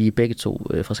hinanden, vi er begge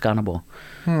to fra Skanderborg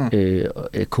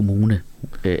kommune,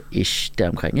 ish,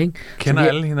 deromkring, ikke? Kender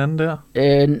alle hinanden der?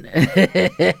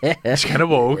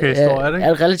 Skanderborg, okay, stor er det ikke?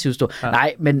 Er relativt stor. Ja.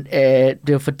 Nej, men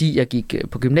det var fordi, jeg gik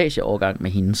på gymnasieovergang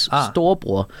med hendes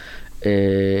storebror,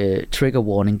 Trigger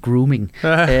warning, grooming.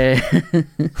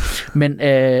 Men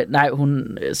nej,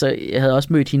 så jeg havde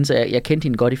også mødt hende, så jeg kendte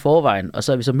hende godt i forvejen, og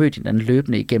så har vi så mødt hinanden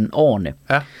løbende igennem årene.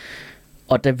 Ja.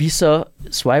 Og da vi så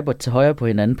swiper til højre på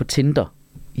hinanden på Tinder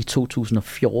i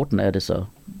 2014 er det så.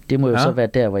 Det må jo så være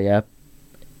der, hvor jeg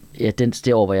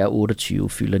det år, hvor jeg er 28,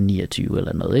 fylder 29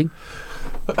 eller noget, ikke?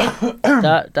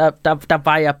 Der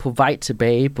var jeg på vej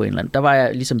tilbage på en eller anden. Der var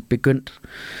jeg ligesom begyndt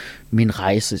min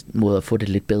rejse mod at få det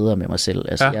lidt bedre med mig selv.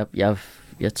 Altså,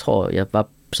 jeg tror, jeg var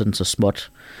sådan så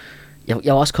småt.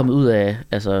 Jeg var også kommet ud af,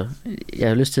 altså, jeg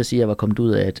har lyst til at sige, at jeg var kommet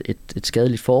ud af et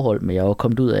skadeligt forhold, men jeg var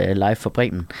kommet ud af Live for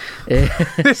Bremen,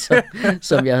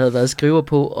 som jeg havde været skriver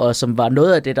på, og som var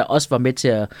noget af det, der også var med til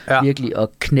at virkelig at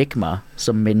knække mig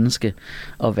som menneske,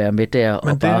 og være med der.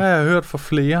 Men og det har jeg hørt fra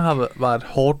flere, var et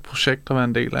hårdt projekt at være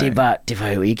en del af.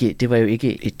 Det var jo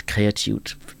ikke et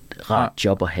kreativt, rart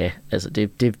job at have. Altså,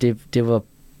 det var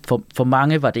for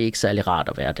mange var det ikke særlig rart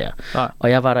at være der. Nej.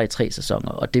 Og jeg var der i 3 sæsoner,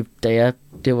 og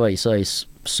det var i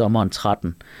sommeren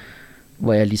 13,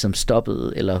 hvor jeg ligesom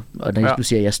stoppede, og når du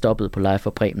siger, at jeg stoppede på Live for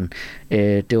Bremen,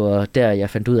 det var der, jeg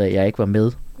fandt ud af, at jeg ikke var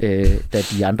med, da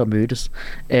de andre mødtes.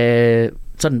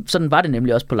 Sådan var det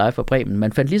nemlig også på Live for Bremen.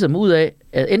 Man fandt ligesom ud af,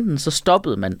 at enten så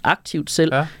stoppede man aktivt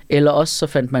selv, eller også så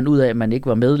fandt man ud af, at man ikke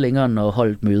var med længere, når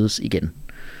holdet mødes igen.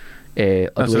 Og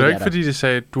altså det er ikke fordi de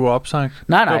sagde at du er opsagt?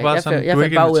 Nej, jeg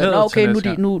fandt bare ud af, okay,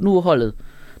 nu er holdet.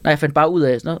 Nej, jeg fandt bare ud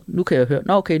af, nu kan jeg høre,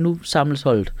 okay, nu samles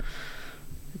holdet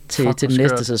til den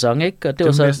næste sæson, ikke? Og det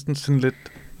var så næsten sådan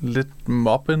lidt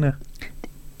mobbende.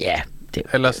 Ja, det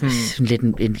eller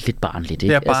sådan lidt barnligt,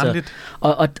 ikke? Det er barnligt.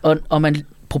 Altså, og man,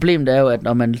 problemet er jo, at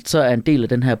når man så er en del af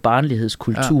den her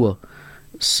barnlighedskultur,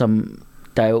 som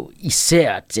der jo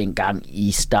især dengang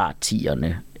i start-10'erne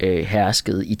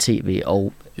herskede i tv,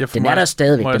 og den er der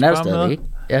stadigvæk. Ikke?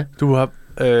 Ja. Du har,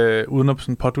 uden at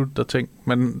sådan pådutte dig ting,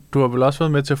 men du har vel også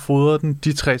været med til at fodre den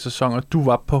de 3 sæsoner, du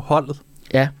var på holdet?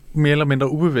 Ja. Mere eller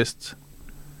mindre ubevidst.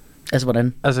 Altså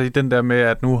hvordan? Altså i den der med,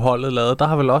 at nu holdet lavet, der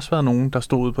har vel også været nogen, der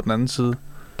stod ude på den anden side.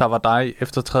 Der var dig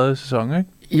efter 3. sæson, ikke?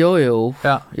 Jo.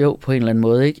 Ja. Jo, på en eller anden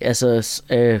måde, ikke? Altså,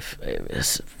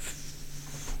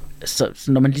 så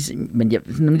når man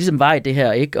ligesom var i det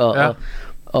her, ikke?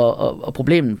 Og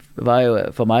problemet var jo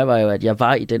for mig var jo, at jeg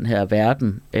var i den her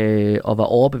verden og var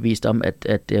overbevist om,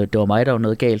 at det var mig, der var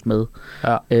noget galt med.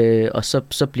 Ja. Og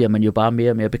så bliver man jo bare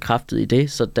mere og mere bekræftet i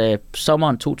det. Så da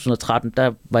sommeren 2013,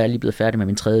 der var jeg lige blevet færdig med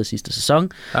min 3. og sidste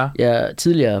sæson. Ja.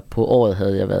 Tidligere på året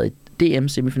havde jeg været i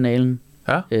DM-semifinalen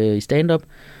i stand-up,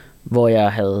 hvor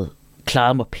jeg havde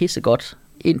klaret mig pissegodt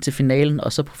ind til finalen,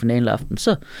 og så på finaleaften,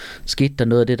 så skete der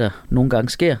noget af det, der nogle gange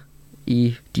sker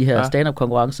i de her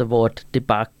stand-up-konkurrencer, hvor det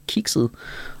bare kiksede.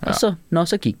 Og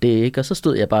så gik det ikke, og så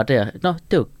stod jeg bare der.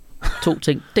 Det var 2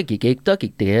 ting. Det gik ikke, der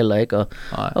gik det heller ikke. Og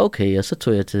okay, og så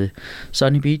tog jeg til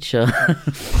Sunny Beach og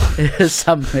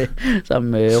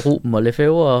sammen med Ruben og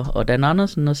Lefebvre og Dan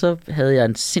Andersen, og så havde jeg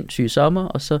en sindssyg sommer,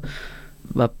 og så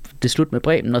var det slut med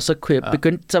Bremen, og så kunne jeg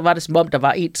begynde, så var det som om, der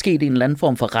var sket en eller anden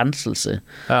form for renselse.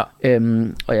 Ja.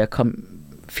 Og jeg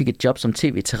fik et job som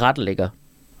tv-tilrettelægger.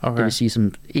 Okay. Det vil sige,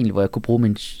 som egentlig, hvor jeg kunne bruge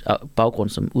min baggrund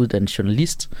som uddannet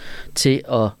journalist til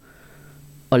at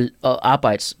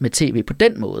arbejde med tv på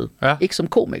den måde. Ja. Ikke som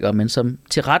komiker, men som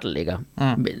tilrettelægger.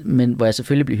 Men hvor jeg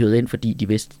selvfølgelig blev hyret ind, fordi de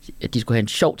vidste, at de skulle have en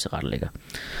sjov tilrettelægger.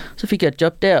 Så fik jeg et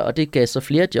job der, og det gav så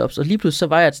flere jobs. Og lige pludselig så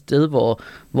var jeg et sted,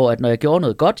 hvor at når jeg gjorde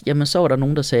noget godt, jamen så var der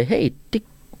nogen, der sagde, hey,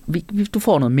 du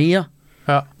får noget mere.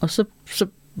 Ja. Og så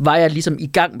var jeg ligesom i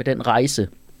gang med den rejse,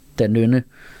 da Nynne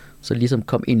så ligesom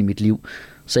kom ind i mit liv.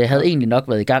 Så jeg havde egentlig nok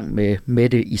været i gang med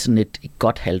det i sådan et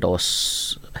godt halvt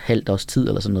års tid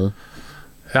eller sådan noget.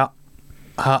 Ja.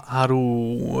 Har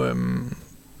du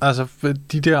altså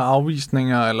de der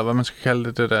afvisninger, eller hvad man skal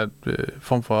kalde det der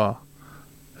form for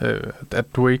at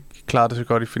du ikke klarede det så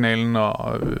godt i finalen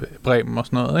og Bremen og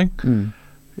sådan noget, ikke?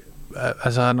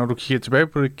 Altså når du kigger tilbage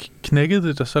på det, knækkede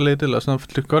det der så lidt eller sådan noget? For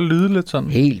det kan godt lyde lidt sådan.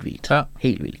 Helt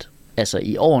vildt. Altså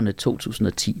i årene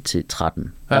 2010 til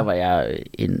 13, der var jeg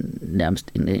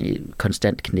nærmest en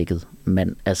konstant knækket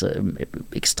mand. Altså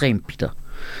ekstremt bitter,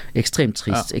 ekstremt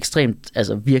trist, ekstremt,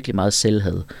 altså virkelig meget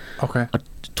selvhad. Okay. Og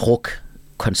druk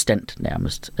konstant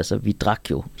nærmest. Altså vi drak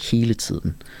jo hele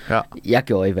tiden. Ja. Jeg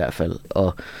gjorde i hvert fald.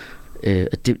 Og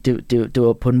det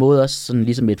var på en måde også sådan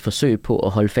ligesom et forsøg på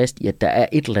at holde fast i, at der er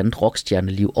et eller andet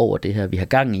rockstjerneliv over det her, vi har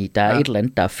gang i. Der er et eller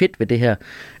andet, der er fedt ved det her.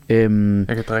 Jeg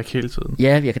kan drikke hele tiden.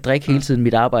 Ja, jeg kan drikke hele tiden.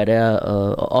 Mit arbejde er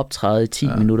at optræde i 10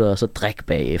 minutter, og så drikke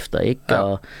bagefter, ikke?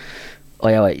 Ja.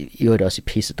 Og jeg var i øvrigt også i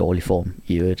pisse dårlig form,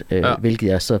 i øvrigt, hvilket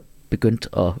jeg så begyndte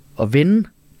at vende.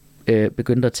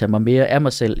 Begyndte at tage mig mere af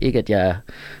mig selv. Ikke at jeg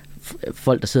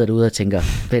folk, der sidder derude og tænker,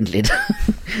 vent lidt.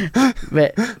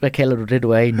 hvad kalder du det, du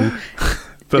er i nu?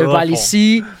 Jeg vil bare lige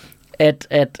sige,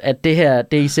 at det her,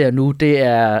 det I ser nu, det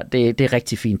er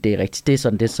rigtig fint, det er rigtigt, det er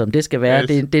sådan, som det skal være,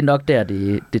 det er nok der,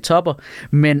 det topper,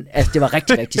 men altså, det var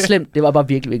rigtig, rigtig slemt, det var bare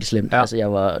virkelig, virkelig slemt, altså,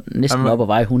 jeg var næsten oppe og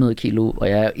veje 100 kilo, og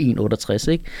jeg er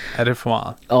 1,68, ikke? Er det for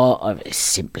meget? Og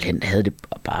simpelthen havde det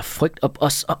bare frygt, og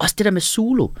også det der med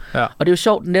Zulu, og det er jo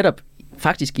sjovt netop,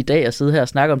 faktisk i dag, at sidde her og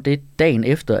snakke om det, dagen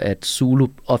efter, at Zulu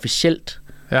officielt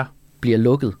bliver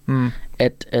lukket,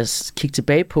 at kigge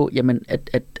tilbage på, jamen,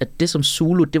 at det som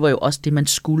Zulu, det var jo også det, man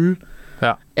skulle.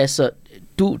 Ja. Altså,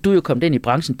 du er jo kommet ind i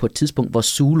branchen på et tidspunkt, hvor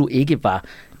Zulu ikke var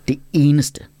det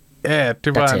eneste. Ja,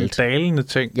 det var en dalende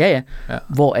ting. Ja.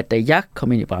 Hvor at da jeg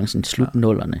kom ind i branchen i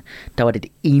slut-nullerne, der var det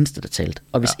eneste, der talte.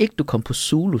 Og hvis ikke du kom på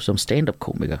Zulu som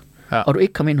stand-up-komiker, og du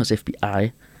ikke kom ind hos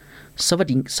FBI, så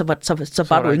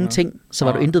var du ingenting. Så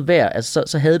var du intet værd. Altså,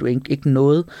 så havde du ikke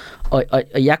noget. Og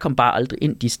jeg kom bare aldrig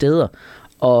ind de steder.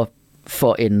 Og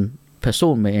for en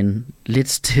person med en lidt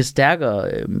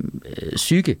stærkere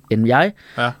psyke end jeg,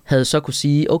 havde så kunne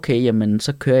sige, okay, jamen,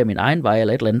 så kører jeg min egen vej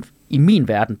eller et eller andet. I min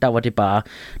verden, der var det bare,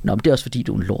 men det er også fordi,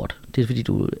 du er en lort. Det er fordi,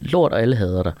 du er lort, og alle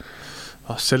hader dig.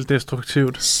 Og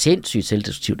selvdestruktivt. Sindssygt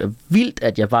selvdestruktivt. Og vildt,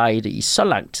 at jeg var i det i så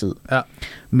lang tid. Ja.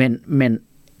 Men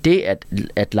det,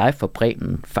 at Live for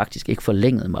Bremen faktisk ikke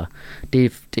forlængede mig,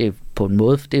 det er på en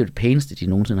måde, det er jo det pæneste, de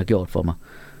nogensinde har gjort for mig.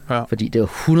 Ja. Fordi det var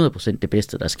 100% det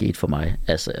bedste, der skete for mig.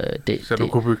 Altså, så du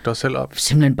kunne bygge dig selv op?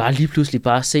 Simpelthen bare lige pludselig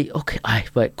bare se, okay,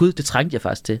 gud, det trængte jeg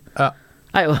faktisk til. Ja.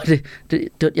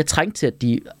 Jeg trængte til, at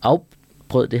de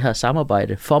afbrød det her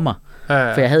samarbejde for mig.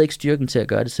 Ja. For jeg havde ikke styrken til at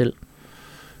gøre det selv.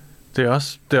 Det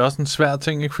er også en svær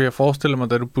ting, ikke? For jeg forestiller mig,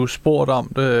 da du blev spurgt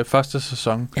om det første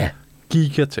sæson. Ja.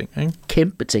 Giga-ting, ikke?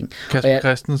 Kæmpe ting. Kasper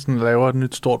Christensen laver et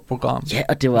nyt stort program. Ja,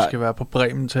 og det var... Du skal være på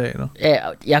Bremen Teater. Ja,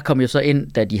 jeg kom jo så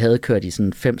ind, da de havde kørt i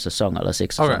sådan 5 sæsoner eller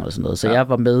 6 sæsoner eller sådan noget. Så jeg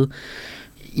var med...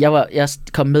 Jeg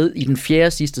kom med i den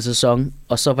 4. sidste sæson,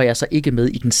 og så var jeg så ikke med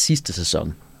i den sidste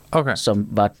sæson. Okay. Som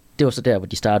var... Det var så der, hvor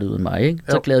de startede uden mig, ikke?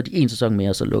 Så lavede de 1 sæson mere,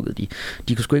 og så lukkede de.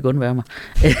 De kunne sgu ikke undvære mig.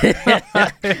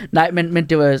 Nej, men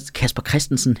det var Kasper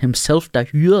Christensen himself, der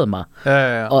hyrede mig.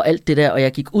 Ja. Og alt det der, og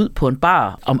jeg gik ud på en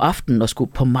bar om aftenen og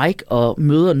skulle på mic og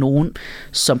møde nogen,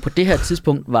 som på det her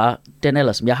tidspunkt var den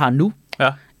alder, som jeg har nu.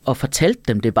 Ja. Og fortalte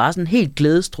dem det bare sådan helt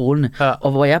glædestrålende. Ja.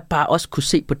 Og hvor jeg bare også kunne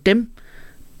se på dem,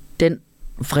 den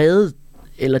vrede,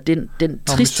 eller den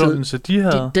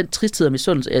tristhed, den tristhed og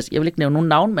misundelse. Jeg vil ikke nævne nogen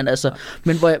navn, men altså,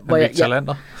 hvor Victor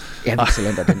Lander. Ja, Victor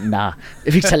Lander, den nar.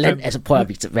 Victor Lander, altså prøv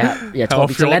at jeg tror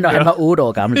Victor Lander, han var 8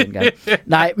 år gammel dengang.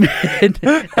 Nej, men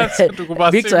altså, du kunne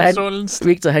bare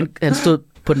Victor, han stod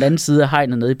på den anden side af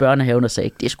hegnet nede i børnehaven og sagde,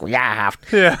 det skulle jeg have haft.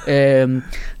 Ja.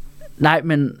 Nej,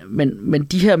 men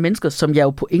de her mennesker, som jeg jo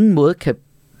på ingen måde kan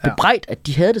bebrejde, at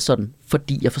de havde det sådan,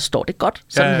 fordi jeg forstår det godt.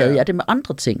 Sådan havde jeg det med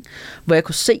andre ting, hvor jeg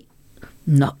kunne se,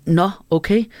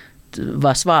 okay,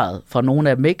 var svaret fra nogle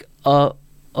af dem, ikke? Og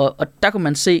der kunne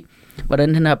man se,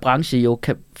 hvordan den her branche jo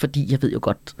kan, fordi jeg ved jo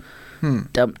godt,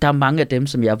 der er mange af dem,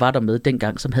 som jeg var der med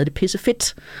dengang, som havde det pisse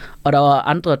fedt, og der var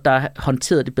andre, der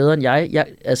håndterede det bedre end jeg.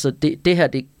 Altså det her,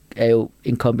 det er jo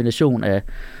en kombination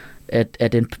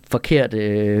af den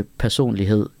forkerte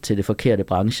personlighed til det forkerte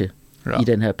branche i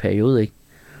den her periode, ikke?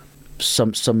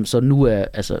 Så nu er,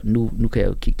 altså nu kan jeg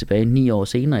jo kigge tilbage 9 år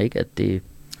senere, ikke? At det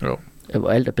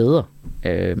og alt er bedre.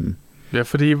 Ja,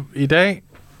 fordi i dag,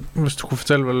 hvis du kunne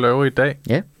fortælle, hvad du laver i dag.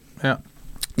 Ja.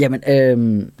 Jamen,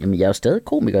 jeg er jo stadig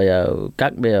komiker. Jeg er jo i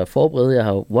gang med at forberede. Jeg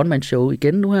har one-man-show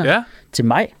igen nu her til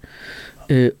maj.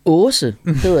 Åse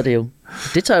hedder det jo.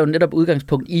 Det tager jo netop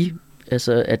udgangspunkt i,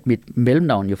 altså, at mit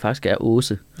mellemnavn jo faktisk er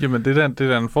Åse. Jamen, det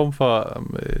er en form for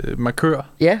markør.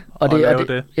 Ja, og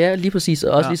det. Ja, lige præcis.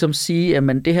 Og også ligesom sige, at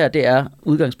det her, det er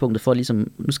udgangspunktet for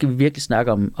ligesom, nu skal vi virkelig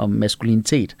snakke om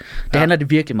maskulinitet. Det handler det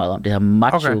virkelig meget om, det her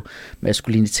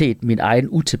macho-maskulinitet, min egen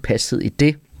utilpashed i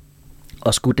det,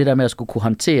 og det der med at skulle kunne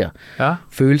håndtere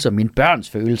følelser, mine børns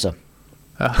følelser,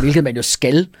 hvilket man jo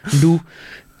skal nu.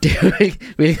 Det er jo ikke,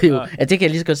 hvilket jo, det kan jeg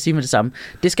lige så godt sige med det samme.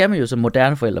 Det skal man jo som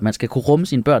moderne forældre. Man skal kunne rumme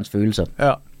sine børns følelser.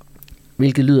 Ja.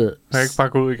 Hvilket lyder... Man kan ikke bare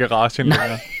gå ud i garagen.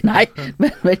 Nej,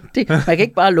 men man kan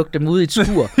ikke bare lukke dem ud i et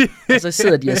skur, og så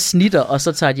sidder de og snitter, og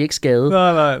så tager de ikke skade.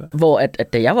 Nej. Hvor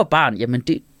at da jeg var barn, jamen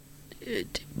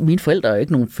mine forældre er jo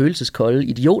ikke nogen følelseskolde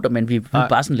idioter, men vi var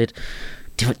bare sådan lidt...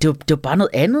 Det var bare noget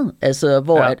andet. Altså,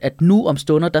 hvor at nu om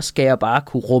stunder, der skal jeg bare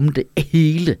kunne rumme det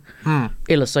hele.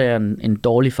 Ellers så er jeg en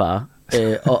dårlig far.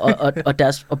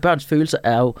 Og børns følelser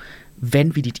er jo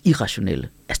vanvittigt irrationelle.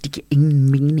 Altså, det giver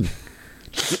ingen mening.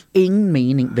 Det giver ingen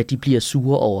mening, hvad de bliver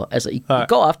sure over. Altså, i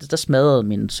går aftes, der smadrede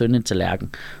min søn en tallerken,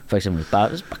 for eksempel. Bare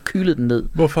kylede den ned.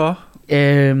 Hvorfor?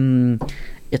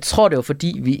 Jeg tror, det var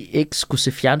fordi, vi ikke skulle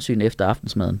se fjernsyn efter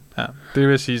aftensmaden. Ja, det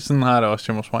vil sige, sådan har jeg det også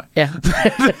hjemme hos mig. Ja.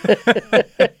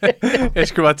 Jeg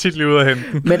skal bare tit lige ud og hente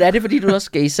den. Men er det fordi, du også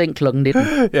skal i seng kl. 19?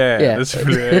 Ja, det er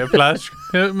selvfølgelig. Jeg plejer...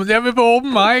 Jeg vil på open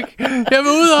mic. Jeg vil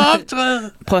ud og optræde.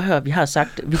 Prøv at høre, vi har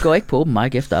sagt, vi går ikke på open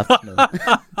mic efter aftensmaden.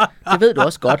 Det ved du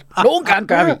også godt. Nogle gange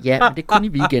gør vi. Ja, men det er kun i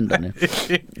weekenderne.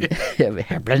 Jeg vil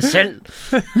have blandt selv.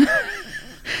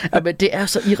 Ja, men det er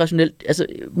så irrationelt. Altså,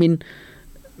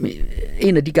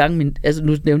 en af de gange,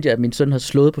 nu nævnte jeg, at min søn har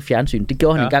slået på fjernsyn. Det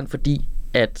gjorde han en gang, fordi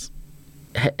at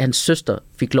hans søster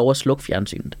fik lov at slukke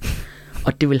fjernsynet.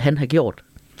 Og det ville han have gjort.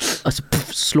 Og så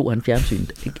slog han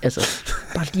fjernsynet. Altså,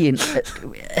 bare lige en...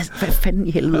 Altså, hvad fanden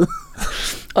i helvede?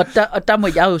 Og der må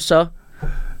jeg jo så...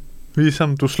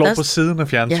 Ligesom du slår på siden af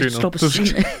fjernsynet. Ja, jeg slår på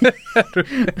siden af...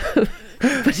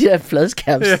 Fordi der er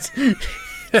fladskærms...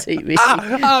 TV.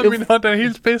 Min hånd er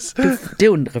helt spids. Det er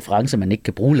jo en reference, man ikke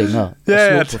kan bruge længere.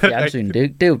 At slå på fjernsyn.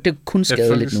 Det er kun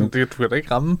skadeligt nu. Du kan da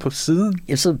ikke ramme på siden.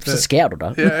 Ja, så skærer du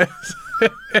dig. Ja.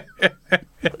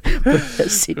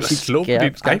 Du slå på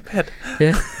din iPad.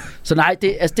 Ja. Så nej,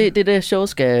 det der show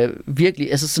skal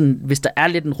virkelig... Altså sådan, hvis der er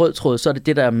lidt en rød tråd, så er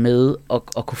det der med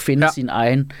at kunne finde sin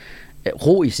egen...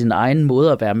 ro i sin egen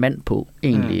måde at være mand på,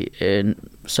 egentlig.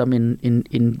 Som en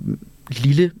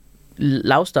lille,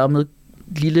 lavstammet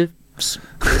lille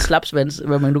slapsvans,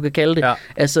 hvad man nu kan kalde det,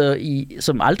 altså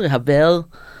som aldrig har været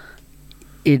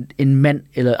en mand,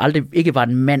 eller aldrig ikke var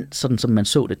en mand, sådan som man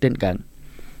så det dengang,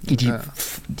 i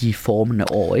de formende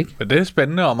år, ikke? Men det er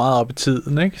spændende og meget op i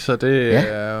tiden, ikke? Så det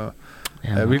er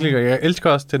virkelig, jeg elsker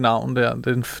også det navn der,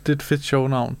 det er et fedt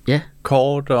shownavn. Ja.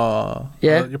 Kort og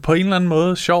på en eller anden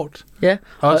måde sjovt. Ja.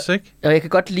 Også, ikke? Og jeg kan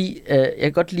godt lide,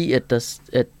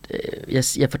 at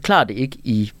jeg forklarer det ikke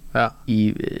i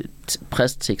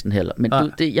præsteksten heller. Men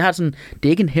jeg har sådan, det er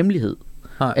ikke en hemmelighed,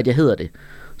 at jeg hedder det.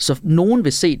 Så nogen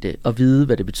vil se det og vide,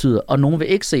 hvad det betyder, og nogen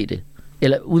vil ikke se det,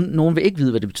 eller nogen vil ikke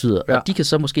vide, hvad det betyder. Og de kan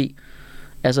så måske,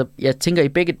 altså jeg tænker, i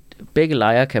begge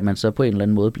lejre kan man så på en eller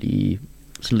anden måde blive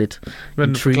sådan lidt men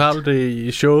intrigued. Forklarer du det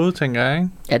i showet, tænker jeg, ikke?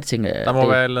 Ja, det tænker jeg. Der må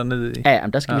være et eller andet i. Ja,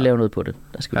 men der skal vi lave noget på det.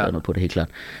 Lave noget på det, helt klart.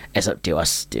 Altså, det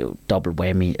er jo double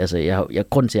whammy. Altså,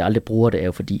 grunden til, at jeg aldrig bruger det, er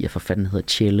jo, fordi jeg for fanden hedder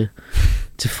Tjelle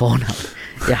til fornavn.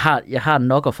 Jeg har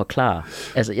nok at forklare.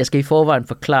 Altså, jeg skal i forvejen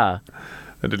forklare.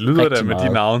 Men det lyder da med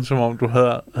de navne, som om du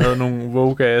havde nogle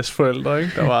vogue-ass forældre,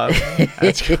 ikke? Der var,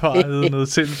 at skal bare hedde noget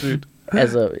sindssygt.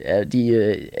 Altså,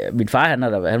 min far,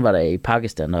 han var der i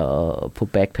Pakistan og på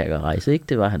backpackerrejse, ikke?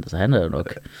 Det var han, så han havde jo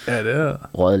nok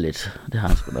røget lidt. Det har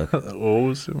han sgu nok.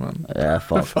 Simpelthen. Ja,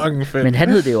 fuck. Men han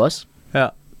hed det jo også. Ja.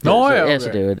 Så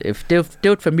det er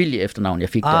jo et familie efternavn, jeg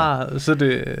fik der. Så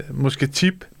det er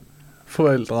måske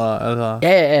forældre, altså.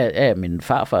 Ja, min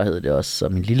farfar hed det også,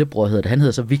 og min lillebror hed det. Han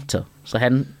hedder så Victor, så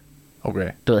han... Okay.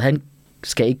 Du ved, han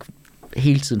skal ikke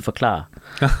hele tiden forklare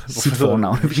sit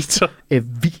fornavn. Victor?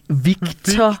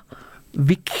 Victor.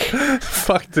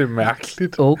 Fuck, det er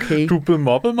mærkeligt. Okay. Du er blevet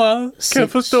mobbet meget, kan jeg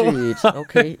forstå.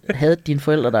 Okay. Havde dine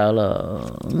forældre der, eller...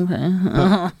 Okay.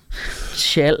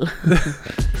 Shell.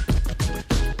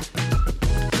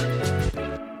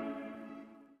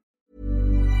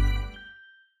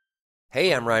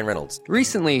 Hey, I'm Ryan Reynolds.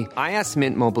 Recently, I asked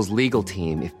Mint Mobile's legal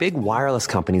team if big wireless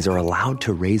companies are allowed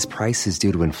to raise prices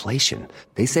due to inflation.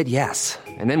 They said yes.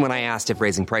 And then when I asked if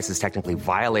raising prices technically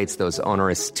violates those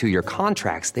onerous two-year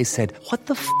contracts, they said, "What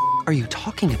the f*** are you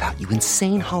talking about, you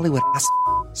insane Hollywood ass?"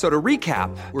 So to recap,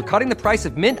 we're cutting the price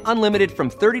of Mint Unlimited from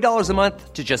 $30 a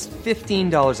month to just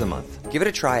 $15 a month. Give it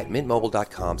a try at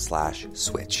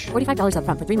mintmobile.com/switch. $45 up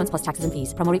front for 3 months plus taxes and fees.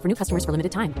 Promo rate for new customers for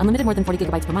limited time. Unlimited more than 40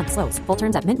 gigabytes per month. Slows full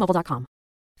terms at mintmobile.com.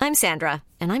 I'm Sandra,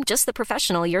 and I'm just the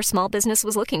professional your small business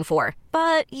was looking for.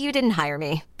 But you didn't hire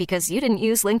me because you didn't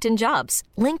use LinkedIn Jobs.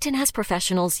 LinkedIn has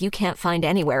professionals you can't find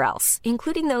anywhere else,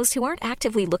 including those who aren't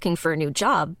actively looking for a new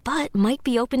job, but might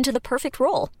be open to the perfect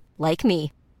role, like me.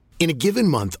 In a given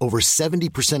month, over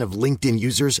 70% of LinkedIn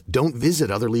users don't visit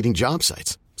other leading job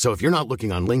sites. So if you're not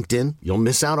looking on LinkedIn, you'll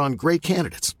miss out on great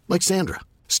candidates like Sandra.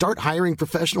 Start hiring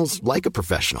professionals like a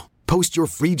professional. Post your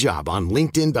free job on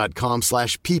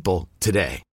linkedin.com/people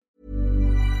today.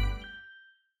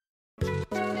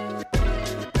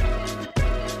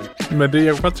 Men det,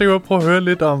 jeg kunne godt tænke mig at prøve at høre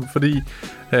lidt om, fordi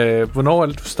hvornår er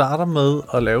det, du starter med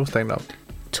at lave stand-up?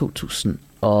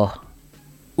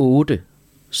 2008.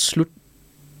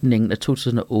 Slutningen af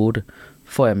 2008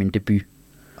 får jeg min debut.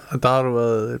 Og der har du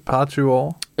været et par 20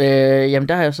 år? Jamen,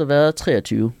 der har jeg så været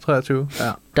 23. 23,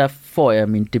 ja. Der får jeg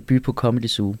min debut på Comedy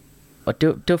Zoo. Og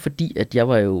det var fordi, at jeg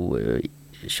var jo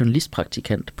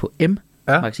journalistpraktikant på M,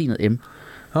 magasinet M.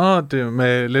 Det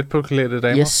med let på klædte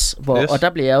damer. Yes, og der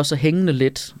blev jeg jo så hængende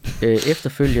lidt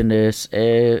efterfølgende,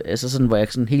 altså sådan, hvor jeg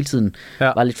sådan hele tiden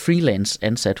var lidt freelance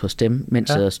ansat hos dem, mens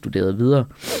jeg studerede videre.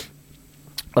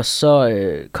 Og så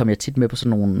kom jeg tit med på sådan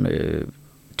nogle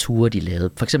ture, de lavede.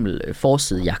 For eksempel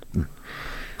Forsidejagten,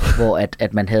 hvor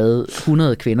at man havde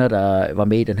 100 kvinder, der var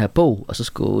med i den her bog, og så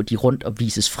skulle de rundt og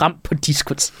vises frem på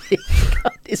diskoteker.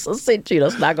 Det er så sindssygt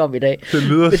at snakke om i dag. Det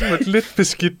lyder som et lidt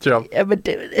beskidt job. Ja, men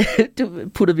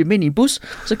det puttede vi dem ind i en bus,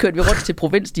 så kørte vi rundt til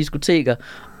provinsdiskoteker,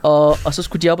 og så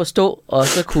skulle de op og stå, og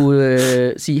så kunne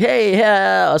sige, hey,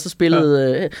 her, og så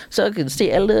spillede, så kan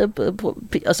se alle,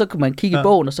 og så kunne man kigge i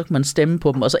bogen, og så kunne man stemme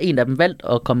på dem, og så en af dem valgte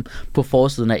at komme på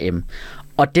forsiden af M.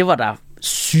 Og det var der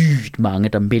sygt mange,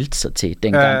 der meldte sig til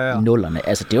dengang i nullerne.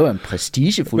 Altså, det var en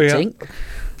prestigefuld ting.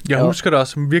 Jeg husker det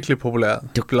også som virkelig populært.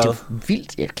 Det var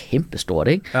vildt, kæmpestort,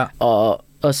 ikke? Ja.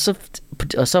 Og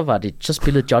så var det, så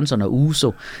spillede Johnson og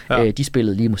Uso, de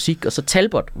spillede lige musik, og så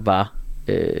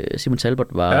Simon Talbot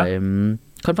var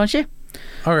konferencier.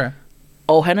 Okay.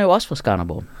 Og han er jo også fra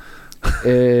Skanderborg.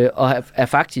 Og er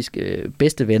faktisk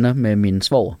bedste venner med min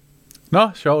svoger. Nå,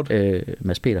 sjovt.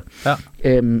 Mads Peter.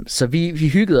 Ja. Så vi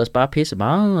hyggede os bare pisse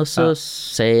meget, og så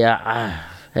sagde jeg,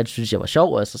 han synes jeg var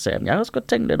sjov, og så sagde jeg, jeg har også godt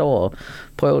tænkt lidt over at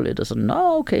prøve lidt, og sådan,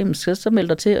 nå okay, men så meld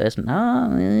dig til, og jeg sådan,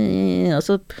 og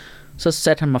så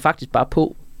satte han mig faktisk bare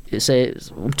på, sagde,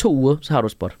 om 2 uger, så har du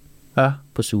et spot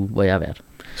på Zoo, hvor jeg har været.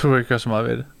 Så du ikke gøre så meget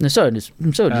ved det? Ja, så er jeg ligesom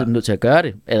nødt til at gøre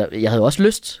det. Eller, jeg havde også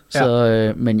lyst,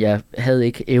 men jeg havde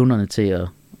ikke evnerne til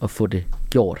at få det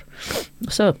gjort.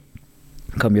 Og så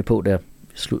kom jeg på der.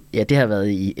 Ja, det har været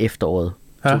i efteråret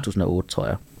 2008, tror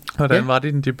jeg. Hvordan var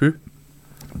det din debut?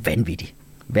 Vanvittig.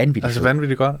 Altså fed.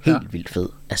 Vanvittigt godt? Helt vildt fed.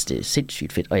 Altså det er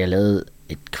sindssygt fedt. Og jeg lavede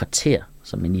et kvarter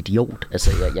som en idiot.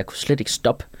 Altså jeg kunne slet ikke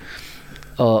stoppe.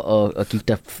 Og gik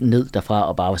ned derfra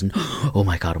og bare var sådan, oh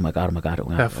my god.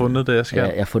 Jeg har fundet det, jeg skal. Ja,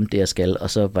 jeg har fundet det, jeg skal. Og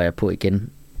så var jeg på igen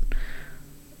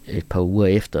et par uger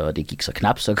efter, og det gik så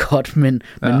knap så godt. Men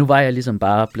nu var jeg ligesom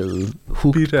bare blevet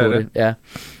hooked på det. Ja.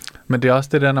 Men det er også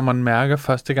det der, når man mærker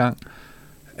første gang,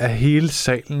 at hele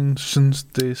salen synes,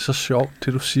 det er så sjovt,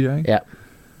 det du siger, ikke? Ja.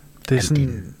 Det er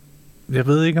sådan, jeg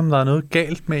ved ikke, om der er noget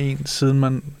galt med en,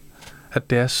 siden at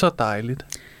det er så dejligt.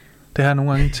 Det har jeg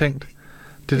nogle gange tænkt.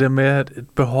 Det der med, at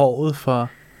behovet for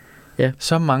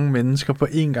så mange mennesker på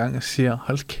én gang siger,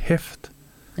 hold kæft,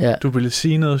 du ville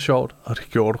sige noget sjovt, og det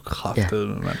gjorde du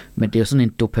kraftedeme, mand. Men det er jo sådan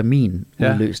en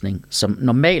dopaminudløsning, som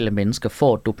normale mennesker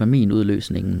får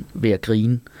dopaminudløsningen ved at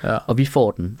grine, og vi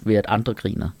får den ved at andre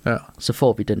griner. Ja. Så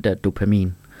får vi den der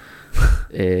dopamin,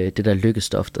 det der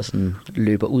lykkestof, der sådan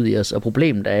løber ud i os. Og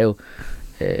problemet er jo,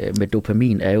 med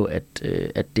dopamin, er jo, at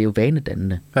det er jo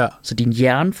vanedannende. Ja. Så din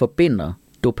hjerne forbinder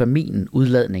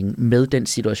dopaminudladningen med den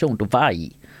situation, du var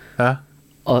i. Ja.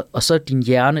 Og så din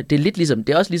hjerne, det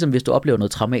er også ligesom, hvis du oplever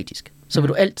noget traumatisk. Så vil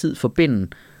du altid forbinde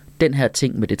den her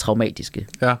ting med det traumatiske.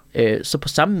 Ja. Så på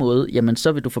samme måde, jamen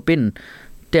så vil du forbinde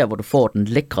der, hvor du får den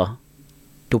lækre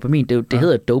dopamin. Det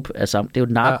hedder dope, altså det er jo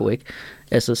narko, ikke?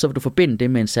 Altså så vil du forbinde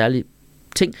det med en særlig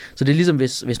ting. Så det er ligesom,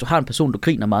 hvis du har en person, du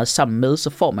griner meget sammen med, så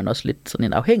får man også lidt sådan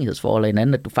en afhængighedsforhold af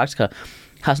hinanden, at du faktisk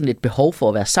har sådan et behov for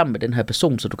at være sammen med den her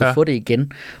person, så du kan få det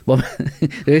igen. Hvor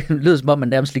det lyder som om, man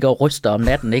nærmest ligger og ryster om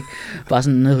natten, ikke? Bare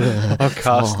sådan... og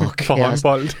Karsten for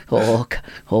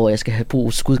håndbold. Jeg skal have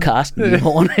brug skud Karsten i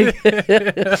morgen, ikke?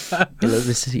 Eller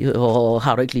hvis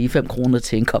har du ikke lige 5 kroner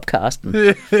til en kop Karsten?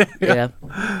 Ja.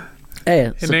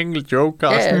 En enkelt joke,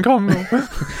 Karsten, kom nu.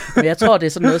 Men jeg tror, det er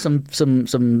sådan noget, som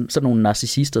sådan nogle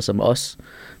narcissister som os,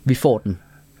 vi får den.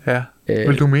 Ja.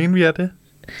 Vil du mene, vi er det?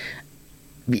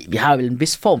 Vi har vel en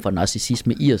vis form for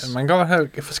narcissisme i os. Man kan godt have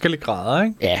forskellige grader,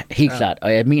 ikke? Ja, helt klart.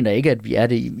 Og jeg mener ikke, at vi er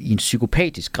det i en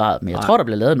psykopatisk grad, men jeg tror, der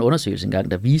blev lavet en undersøgelse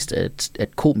engang, der viste, at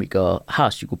komikere har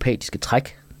psykopatiske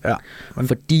træk. Ja,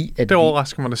 fordi at det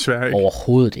overrasker mig desværre ikke.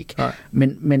 Overhovedet ikke.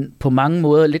 Men på mange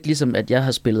måder, lidt ligesom at jeg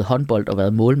har spillet håndbold og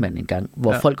været målmand en gang,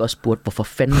 hvor folk også spurgte, hvorfor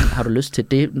fanden har du lyst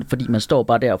til det? Fordi man står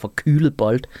bare der og får kylet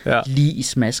bold lige i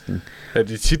smasken. Ja,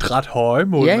 de er tit ret høje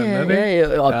målmænd, er det ikke?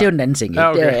 Ja, og det er jo en anden ting. Ikke?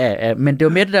 Okay. Men det er jo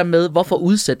mere det der med, hvorfor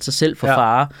udsætte sig selv for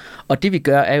fare. Og det vi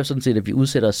gør, er jo sådan set, at vi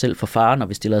udsætter os selv for fare, når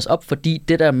vi stiller os op, fordi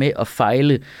det der med at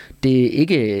fejle, det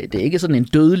er ikke sådan en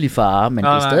dødelig fare, men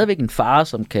det er stadigvæk en fare,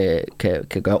 som kan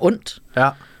gøre ondt. Ja.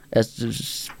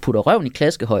 Altså, putter røven i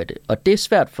klaskehøjde, og det er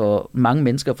svært for mange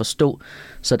mennesker at forstå.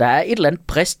 Så der er et eller andet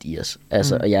brist i os.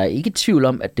 Altså, og jeg er ikke i tvivl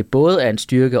om, at det både er en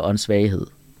styrke og en svaghed.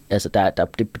 Altså, det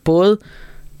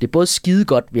er både skide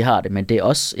godt, vi har det, men det er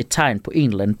også et tegn på en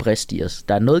eller anden brist i os.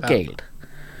 Der er noget galt.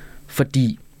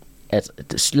 Fordi at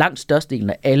langt størstedelen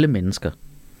af alle mennesker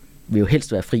vil jo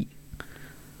helst være fri.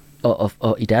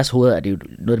 Og i deres hoveder er det jo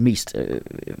noget af det mest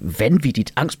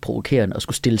vanvittigt angstprovokerende at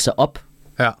skulle stille sig op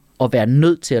og være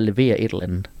nødt til at levere et eller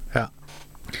andet. Ja.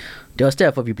 Det er også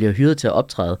derfor, vi bliver hyret til at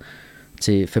optræde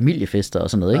til familiefester og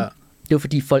sådan noget. Ikke? Det er jo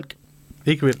fordi folk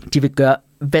de vil gøre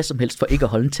hvad som helst for ikke at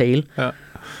holde en tale. Ja.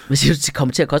 Hvis det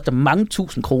kommer til at koste mange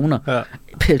tusind kroner,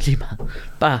 lige meget.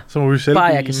 Bare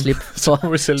jeg kan slippe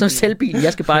som selvbil.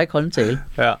 Jeg skal bare ikke holde en tale.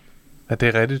 Ja,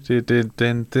 det er rigtigt. Det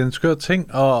er en skør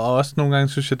ting, og også nogle gange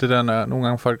synes jeg, det der, når nogle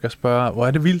gange folk kan spørge, hvor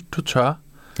er det vildt, du tør?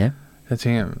 Ja. Jeg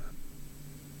tænker,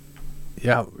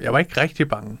 jeg var ikke rigtig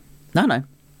bange. Nej.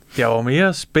 Jeg var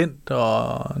mere spændt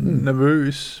og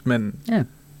nervøs, men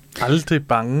aldrig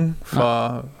bange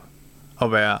for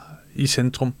at være i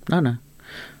centrum. Nej.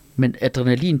 Men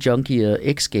adrenalin-junkie og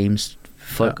X-Games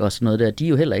folk og sådan noget der, de er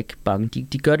jo heller ikke bange.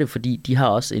 De gør det, fordi de har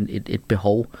også et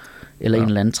behov, eller en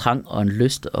eller anden trang og en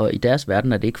lyst, og i deres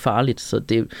verden er det ikke farligt. Så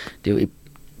det er jo,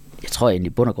 jeg tror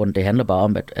egentlig i bund og grund, det handler bare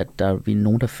om, at der er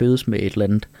nogen, der fødes med et eller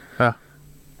andet. Ja.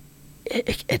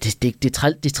 Det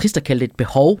er trist at kalde det et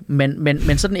behov,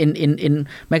 men sådan en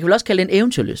man kan vel også kalde det en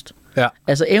eventyrlyst. Ja.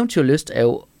 Altså eventyrlyst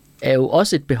er jo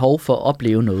også et behov for at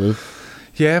opleve noget.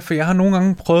 Ja, for jeg har nogle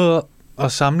gange prøvet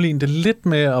at sammenligne det lidt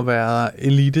med at være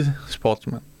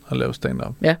elite-sportsmand og lave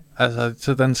stand-up. Ja. Altså,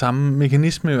 så den samme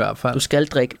mekanisme i hvert fald. Du skal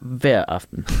drikke hver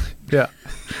aften. Ja.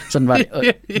 Sådan var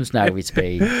det. Nu snakker vi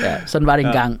tilbage. Ja, sådan var det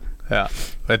engang. Ja.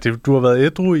 Du har været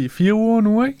ædru i 4 uger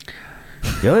nu, ikke?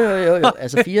 Jo.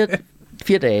 Altså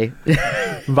 4 dage.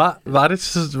 Var det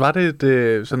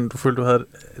sådan, du følte, du havde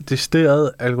et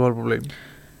decideret alkoholproblem?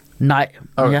 Nej,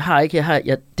 okay. Jeg har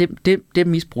ikke. Det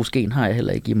misbrugsgen har jeg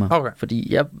heller ikke i mig. Okay.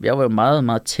 Fordi jeg var jo meget,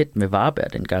 meget tæt med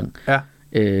Varberg dengang. Ja.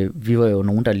 Vi var jo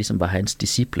nogen, der ligesom var hans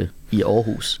disciple i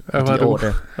Aarhus. Ja,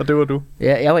 og det var du?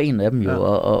 Ja, jeg var en af dem jo,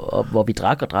 og hvor vi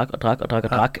drak.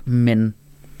 Men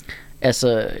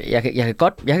altså, jeg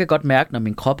kan godt mærke, når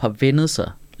min krop har vendet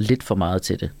sig lidt for meget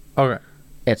til det. Okay.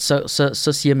 At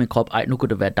så siger min krop, ej, nu kunne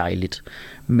det være dejligt.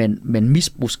 Men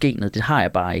misbrugsgenet, det har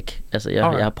jeg bare ikke. Altså, jeg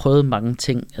har prøvet mange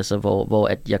ting, altså, hvor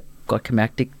at jeg godt kan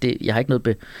mærke, det jeg har ikke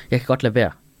noget jeg kan godt lade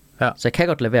være. Ja. Så jeg kan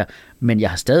godt lade være, men jeg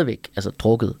har stadigvæk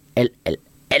drukket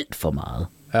alt for meget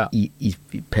i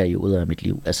perioder af mit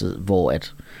liv. Altså, hvor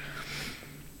at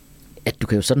du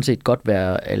kan jo sådan set godt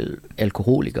være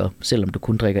alkoholiker, selvom du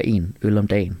kun drikker 1 øl om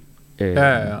dagen.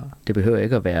 Det behøver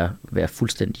ikke at være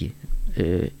fuldstændig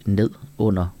ned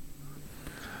under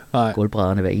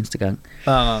gulvbrædderne hver eneste gang.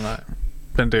 Nej.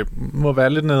 Men det må være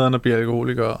lidt nederen at blive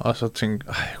alkoholiker, og så tænke,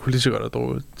 jeg kunne lige så godt have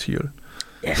drukket 10 øl.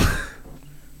 Ja,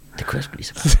 det kunne jeg sgu lige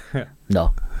så godt. Nå,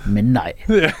 men nej.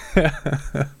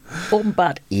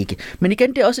 Åbenbart ikke. Men igen,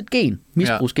 det er også et gen,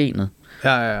 misbrugsgenet.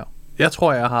 Ja. Jeg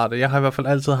tror, jeg har det. Jeg har i hvert fald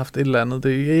altid haft et eller andet.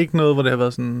 Det er ikke noget, hvor det har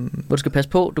været sådan... Hvor du skal passe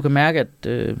på. Du kan mærke, at...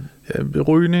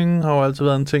 Rygning har jo altid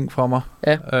været en ting for mig.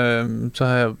 Ja. Så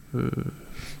har jeg...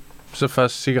 Så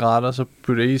først cigaretter, så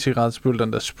blev det e-cigaret, så blev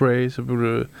den der spray, så blev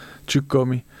det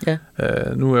tyggegummi. Ja.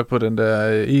 Nu er jeg på den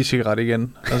der e-cigaret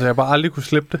igen. Altså, jeg har bare aldrig kunne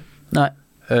slippe det. Nej.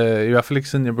 I hvert fald ikke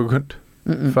siden jeg begyndte.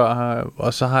 Før,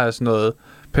 og så har jeg sådan noget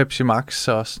Pepsi Max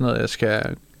og sådan noget, jeg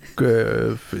skal...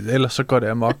 ellers så går det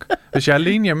amok. Hvis jeg er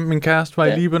alene hjemme, min kæreste var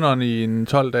i Libanon i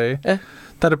 12 dage, der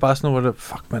er det bare sådan noget, hvor det,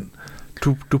 fuck mand,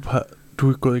 du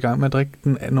er gået i gang med at drikke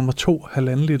den nummer 2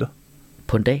 1,5 liter.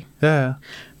 På en dag? Ja.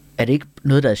 Er det ikke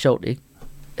noget, der er sjovt, ikke?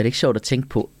 Er det ikke sjovt at tænke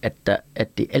på, at det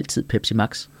er altid Pepsi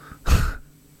Max?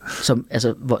 som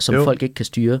folk ikke kan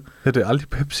styre. Ja, det er aldrig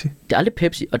Pepsi. Det er aldrig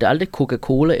Pepsi, og det er aldrig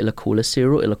Coca-Cola, eller Cola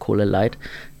Zero, eller Cola Light.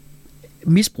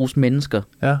 Misbrugsmennesker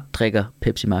drikker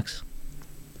Pepsi Max.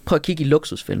 Prøv at kigge i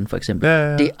Luksusfælden, for eksempel.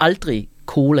 Ja. Det er aldrig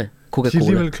Coca-Cola.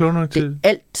 Det er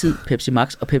altid Pepsi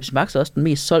Max, og Pepsi Max er også den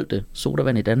mest solgte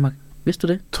sodavand i Danmark. Vidste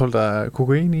du det? Tror du, der er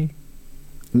kokain i?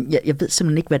 Jeg ved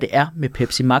simpelthen ikke, hvad det er med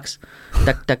Pepsi Max,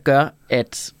 der gør,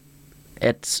 at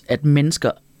mennesker...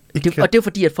 og det er jo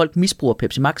fordi, at folk misbruger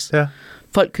Pepsi Max. Ja.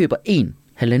 Folk køber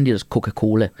 1,5 liters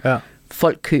Coca-Cola. Ja.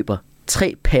 Folk køber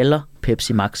 3 paller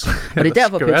Pepsi Max. Og det er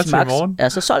derfor, Pepsi Max er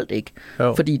så solgt, ikke?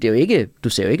 Jo. Fordi det er jo ikke, du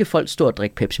ser jo ikke folk stå og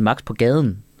drikke Pepsi Max på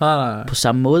gaden. Nej. På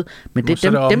samme måde. Men det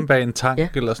er dem bag en tank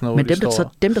eller sådan noget. Men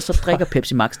dem, der så drikker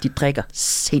Pepsi Max, de drikker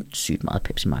sindssygt meget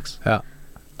Pepsi Max. Ja.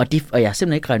 Og jeg har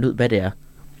simpelthen ikke regnet ud, hvad det er.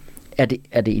 Er det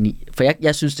egentlig... For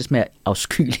jeg synes, det smager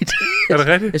afskyeligt. Er det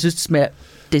rigtigt? Jeg synes, det smager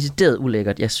decideret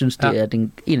ulækkert. Jeg synes, det er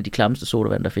en af de klammeste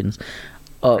sodavand, der findes.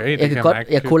 Og okay, jeg kan godt...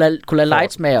 Cola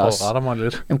Light smager også...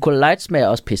 Cola Light smager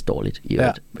også pisse dårligt.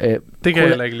 Ja. Det kan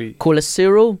jeg ikke lide. Cola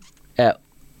Zero er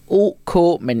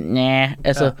ok, men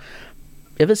altså... Ja.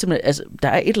 Jeg ved simpelthen... Altså, der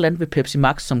er et eller andet ved Pepsi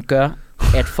Max, som gør,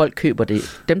 at folk køber det.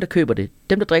 Dem, der køber det,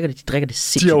 dem, der drikker det, de drikker det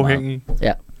sindssygt meget. De er afhængige.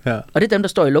 Ja. Ja. Og det er dem, der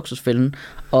står i luksusfælden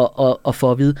og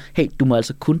får at vide, hey, du må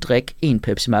altså kun drikke 1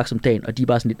 Pepsi Max om dagen, og de er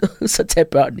bare sådan lidt, så tag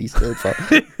børnene i stedet for.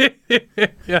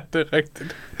 Ja, det er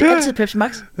rigtigt. Det er altid Pepsi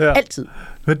Max. Ja. Altid.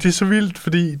 Men det er så vildt,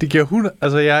 fordi det giver 100...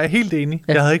 Altså, jeg er helt enig.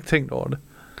 Ja. Jeg havde ikke tænkt over det.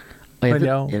 Og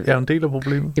jeg er en del af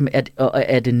problemet. Jamen,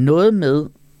 er det noget med...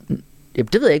 Jamen,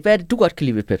 det ved jeg ikke. Hvad er det, du godt kan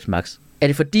lide ved Pepsi Max? Er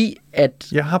det fordi, at...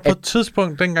 Jeg har på et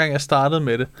tidspunkt, dengang jeg startede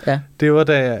med det, det var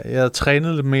da jeg havde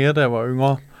trænet lidt mere, da jeg var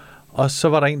yngre. Og så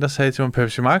var der en, der sagde til mig,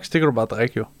 Pepsi Max, det kan du bare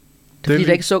drikke jo. Det er fordi,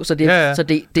 der ikke så det, så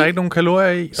det, der er ikke nogen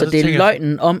kalorier i. Så det er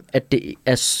løgnen om, at det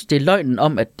er løgnen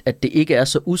om, at det ikke er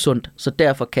så usundt, så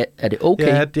derfor er det okay.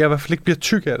 Ja, at jeg i hvert fald ikke bliver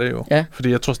tyk af det jo. Ja.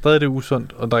 Fordi jeg tror stadig, det er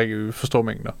usundt at drikke for store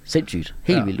mængder. Sindssygt.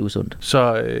 Helt vildt usundt.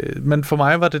 Så, men for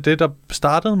mig var det, der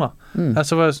startede mig.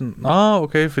 Altså var jeg sådan,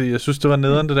 okay, fordi jeg synes, det var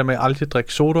nederen det der med at aldrig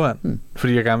drikke sodavand.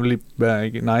 Fordi jeg gerne ville være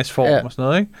i nice form og sådan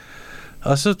noget, ikke?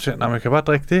 Og så tænkte jeg, man kan bare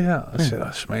drikke det her, og så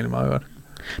smager det meget godt.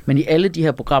 Men i alle de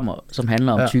her programmer, som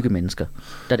handler om tykke mennesker,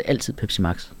 der er det altid Pepsi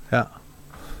Max. Ja.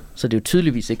 Så det er jo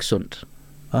tydeligvis ikke sundt.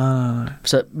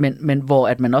 Så, men hvor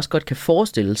at man også godt kan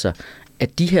forestille sig,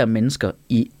 at de her mennesker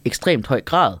i ekstremt høj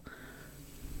grad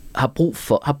har brug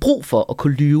for at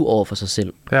kunne lyve over for sig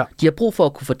selv. Ja. De har brug for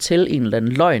at kunne fortælle en eller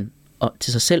anden løgn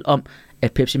til sig selv om,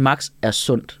 at Pepsi Max er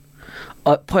sundt.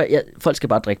 Og folk skal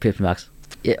bare drikke Pepsi Max.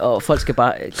 Ja, og folk skal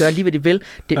bare gøre lige, hvad de vil.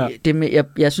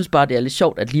 Jeg synes bare, det er lidt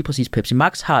sjovt, at lige præcis Pepsi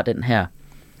Max har den her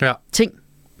ting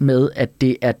med, at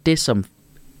det er det, som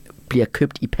bliver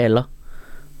købt i paller.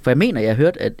 For jeg mener, jeg har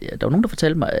hørt, at der var nogen, der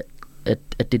fortalte mig, at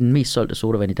det er den mest solgte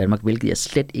sodavand i Danmark, hvilket jeg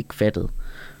slet ikke fattede.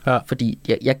 Ja. Fordi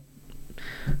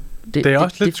det er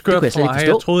også lidt skørt for mig.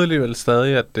 Jeg troede alligevel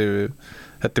stadig,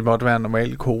 at det måtte være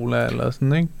normal cola eller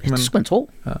sådan, ikke? Men, det skulle man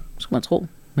tro. Ja. Det skulle man tro.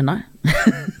 Men nej,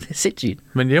 det er sindssygt.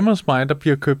 Men hjemme hos mig, der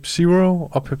bliver købt Zero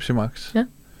og Pepsi Max. Ja.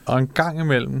 Og en gang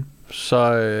imellem,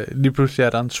 så lige pludselig er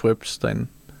der en Schweppes derinde.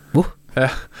 Ja,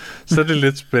 så er det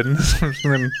lidt spændende.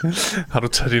 Sådan, har du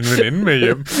taget din veninde med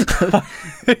hjem?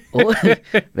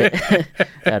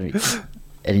 Er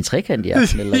det en trekant i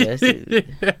aften, eller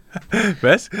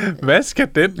hvad? Hvad skal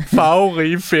den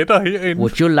farverige fætter herinde?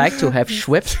 Would you like to have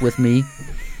Schweppes with me?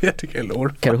 Ja, det kan jeg love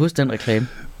dig. Kan du huske den reklame?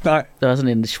 Nej. Der var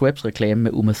sådan en Schweppes-reklame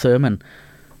med Uma Thurman,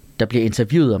 der bliver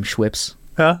interviewet om Schweppes.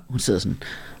 Ja. Hun sidder sådan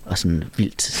og sådan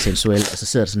vildt sensuel, og så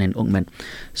sidder der sådan en ung mand.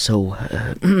 So,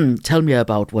 tell me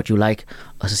about what you like.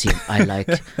 Og så siger han,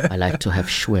 I like to have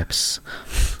Schweppes.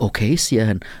 Okay, siger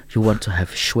han. You want to have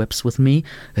Schweppes with me?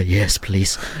 Yes,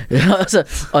 please.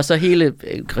 og så hele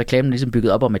reklamen ligesom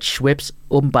bygget op om, at Schweppes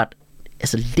åbenbart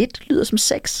lidt lyder som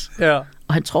sex. Ja.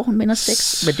 Og han tror, hun mener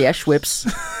sex, men det er Schweppes.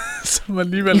 Som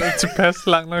alligevel er tilpas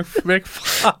langt nok væk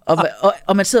fra.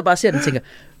 og man sidder bare og ser den og tænker,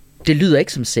 det lyder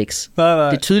ikke som sex. Nej.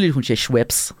 Det er tydeligt, hun siger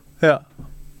Schweppes. Ja.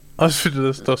 Også fordi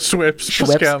der står Schweppes på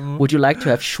skærmen. Would you like to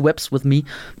have Schweppes with me?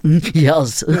 Yes.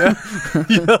 Yes.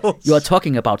 You are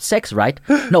talking about sex, right?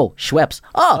 No, Schweppes.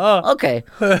 Okay.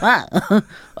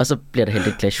 Og så bliver der hældt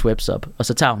et glas Schweppes op. Og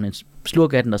så tager hun en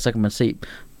slurk af den, og så kan man se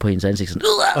på hendes ansigt sådan.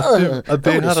 Og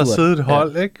det har der siddet et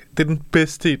hold, ikke? Det er den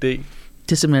bedste idé.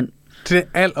 Det er simpelthen... Det er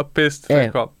allerbedste,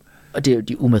 der kom. Og det er jo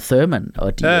de Uma Thurman,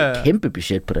 og de er kæmpe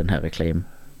budget på den her reklame.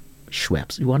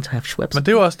 Schweppes. You want to have Schweppes. Men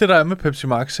det er jo også det, der er med Pepsi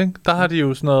Max, ikke? Der har de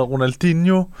jo sådan noget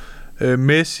Ronaldinho,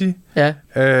 Messi,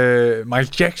 Michael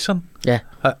Jackson. Ja.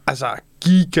 Altså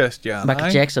gigastjerner,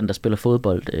 Michael Jackson, der spiller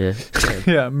fodbold.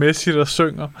 Ja, Messi, der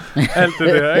synger. Alt det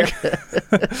der, ikke?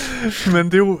 Men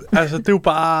det er jo, altså, det er jo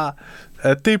bare...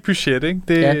 det er budget, ikke?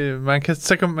 Det,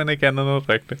 så kan man ikke andet noget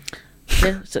rigtigt.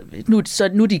 Ja, så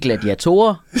nu er de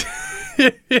gladiatorer.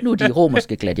 Nu er de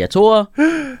romerske gladiatorer,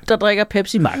 der drikker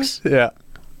Pepsi Max. Ja.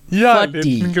 Jeg er lidt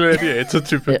en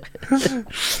gladiator-type.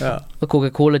 Ja. Og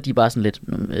Coca-Cola, de er bare sådan lidt,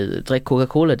 drik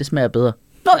Coca-Cola, det smager bedre.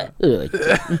 Nå ja, ikke.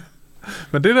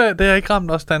 Men det er ikke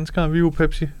ramt os danskere, vi er jo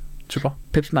Pepsi-typer.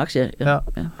 Pepsi Max, ja.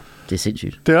 Det er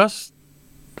sindssygt. Det er også,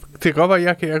 det kan godt være,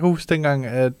 jeg kan huske dengang,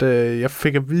 at jeg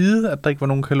fik at vide, at der ikke var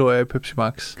nogen kalorier i Pepsi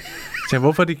Max. Så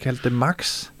hvorfor de kaldte det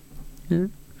Max?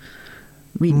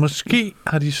 Måske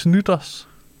har de snydt os.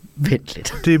 Vent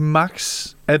lidt. Det er Max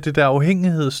af det der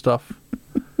afhængighedsstof.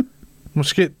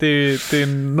 Måske det er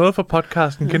noget for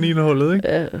podcasten Kaninhullet, ikke?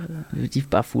 Ja, de er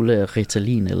bare fulde af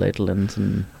Ritalin eller et eller andet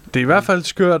sådan. Det er i hvert fald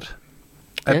skørt,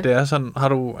 at det er sådan. Har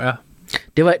du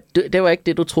Det var ikke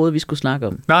det, du troede, vi skulle snakke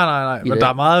om. Nej. Men der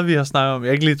er meget, vi har snakket om.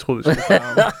 Jeg ikke lige troede, vi skulle snakke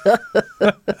om.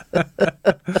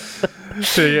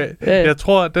 Jeg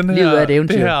tror, at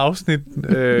det her afsnit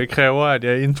kræver, at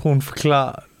jeg i introen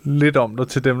forklarer lidt om dig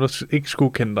til dem, der ikke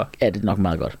skulle kende dig. Ja, det er nok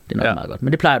meget godt. Meget godt.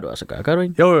 Men det plejer du også at gøre. Gør du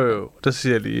ikke? Jo. Der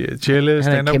siger jeg lige, Tjelle,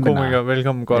 stand-up-komiker,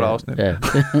 velkommen, godt afsnit. Ja.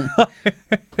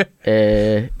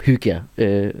 Hygge jer.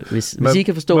 Hvis I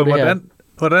kan forstå det her.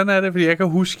 Hvordan er det? Fordi jeg kan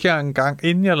huske jer en gang,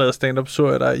 inden jeg lavede stand-up,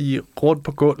 så jeg dig i rundt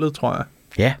på gulvet, tror jeg.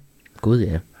 Ja, gud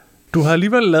ja. Du har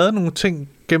alligevel lavet nogle ting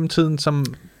gennem tiden, som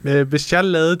hvis jeg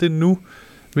lavede det nu,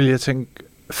 ville jeg tænke,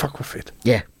 fuck hvor fedt.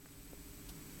 Ja.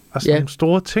 Altså nogle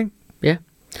store ting. Ja.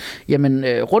 Jamen,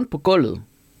 rundt på gulvet,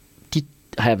 de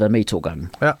har jeg været med i 2 gange.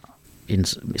 Ja.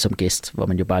 Som gæst, hvor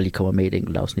man jo bare lige kommer med i et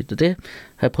enkelt afsnit. Og det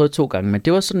har jeg prøvet 2 gange, men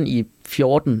det var sådan i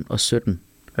 14 og 17.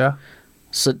 Ja.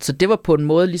 Så det var på en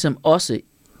måde ligesom også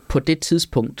på det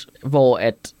tidspunkt, hvor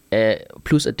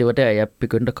plus at det var der, jeg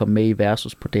begyndte at komme med i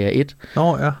Versus på DR1.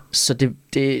 Ja. Så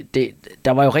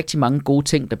der var jo rigtig mange gode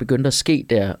ting, der begyndte at ske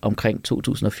der omkring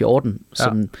 2014,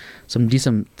 som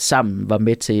ligesom sammen var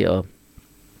med til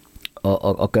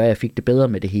at gøre, at jeg fik det bedre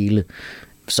med det hele.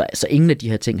 Så ingen af de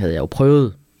her ting havde jeg jo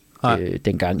prøvet,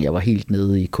 dengang jeg var helt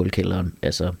nede i kulkælderen.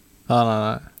 Altså,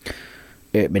 Nej.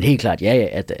 Men helt klart,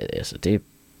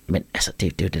 men det er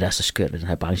jo det, der er så skørt ved den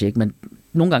her branche, ikke? Men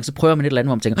nogle gange så prøver man et eller andet,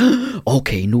 hvor man tænker,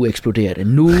 okay, nu eksploderer det,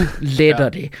 nu letter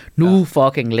det, nu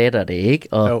fucking letter det, ikke?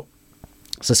 Og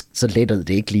så letter det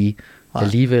ikke lige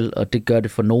alligevel, og det gør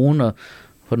det for nogen, og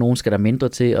for nogen skal der mindre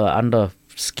til, og andre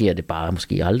sker det bare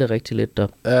måske aldrig rigtig let.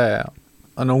 Ja.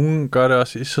 Og nogen gør det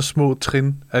også i så små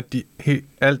trin, at de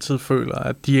altid føler,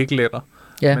 at de ikke letter.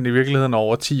 Ja. Men i virkeligheden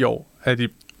over 10 år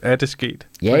er det sket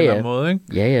på en eller anden måde, ikke?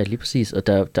 Ja, lige præcis. Og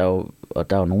der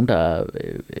er jo nogen, der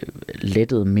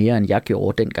lettede mere, end jeg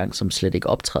gjorde dengang, som slet ikke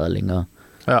optræder længere.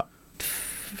 Ja.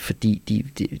 Fordi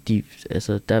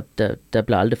altså, der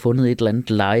blev aldrig fundet et eller andet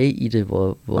leje i det,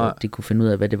 hvor de kunne finde ud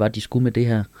af, hvad det var, de skulle med det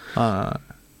her. Nej.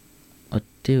 Og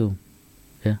det er jo,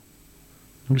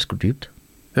 nu er det sgu dybt.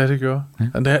 Ja, det gjorde. Ja.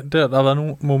 Der har været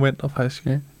nogle momenter faktisk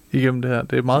igennem det her.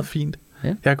 Det er meget fint. Ja.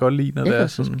 Jeg kan godt lide, når det er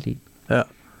sådan. Ja.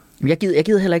 Jeg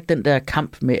gider heller ikke den der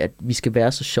kamp med, at vi skal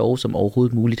være så sjove som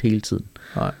overhovedet muligt hele tiden.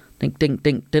 Nej.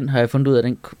 Den har jeg fundet ud af,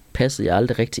 den passede jeg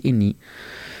aldrig rigtig ind i.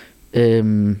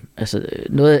 Altså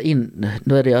noget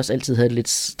af det, jeg også altid havde lidt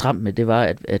stramt med, det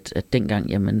var, at dengang,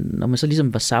 jamen, når man så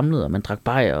ligesom var samlet, og man drak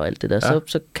bajer og alt det der,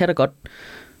 så kan der godt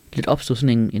lidt opstå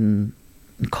sådan en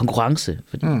konkurrence,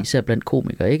 fordi især blandt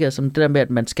komikere, ikke? Altså det der med, at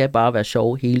man skal bare være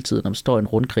sjov hele tiden, når man står i en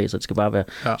rundkreds, og det skal bare være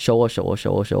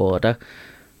sjovere, og der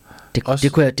det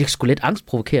er sgu lidt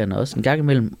angstprovokerende også en gang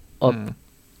imellem, og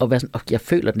være sådan, jeg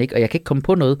føler den ikke, og jeg kan ikke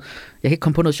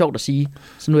komme på noget sjovt at sige,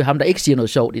 så nu er ham, der ikke siger noget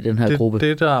sjovt i den her gruppe.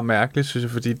 Det der er mærkeligt, synes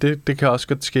jeg, fordi det kan også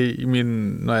godt ske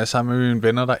når jeg er sammen med mine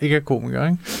venner, der ikke er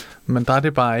komikere, ikke? Men der er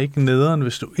det bare ikke nederen,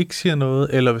 hvis du ikke siger noget,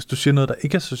 eller hvis du siger noget, der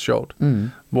ikke er så sjovt.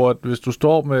 Hvor hvis du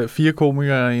står med 4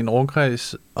 komikere i en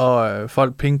rundkreds, og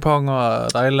folk pingponger,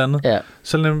 og der er et eller andet,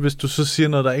 så nemlig, hvis du så siger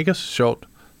noget, der ikke er så sjovt,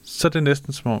 så er det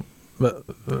næsten som om,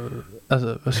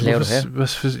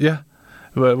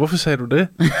 hvorfor sagde du det?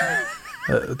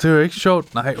 Det er jo ikke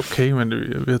sjovt. Nej, okay, men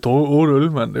vi har drukket 8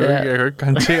 øl, mand. Jeg kan jo ikke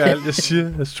garantere alt, jeg siger.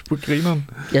 Jeg er super grineren.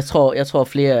 Jeg tror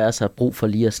flere af os har brug for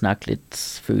lige at snakke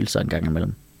lidt følelser en gang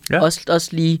imellem. Ja. Også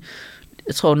lige,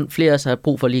 jeg tror flere af os har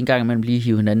brug for lige en gang imellem lige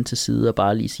hive hinanden til side og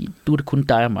bare lige sige, du er det kun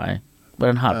dig og mig.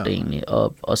 Hvordan har du det egentlig?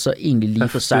 Og så egentlig lige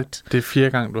få sagt... Det er 4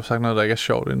 gange, du har sagt noget, der ikke er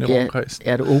sjovt inde i rundkredsen.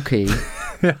 Er du okay?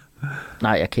 Ja.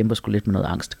 Nej, jeg kæmper sgu lidt med noget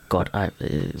angst. Godt,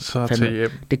 så tag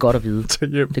hjem. Det er godt at vide.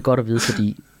 Det er godt at vide,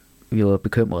 fordi vi var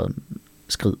bekymrede.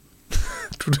 Skrid.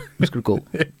 Nu skal du gå.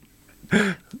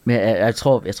 Men jeg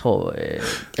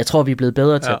tror, vi er blevet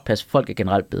bedre til at passe. Folk er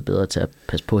generelt blevet bedre til at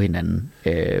passe på hinanden.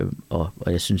 Og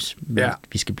jeg synes,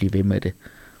 vi skal blive ved med det.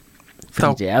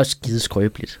 Fordi det er jo skide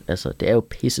skrøbeligt. Altså, det er jo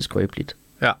pisse skrøbeligt,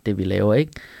 det vi laver,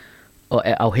 ikke? Og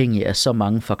er afhængig af så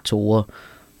mange faktorer.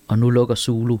 Og nu lukker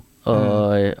Zulu.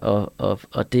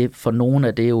 Og det for nogen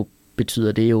af det jo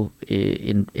betyder det jo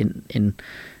en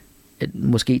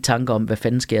måske tanke om, hvad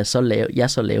fanden skal jeg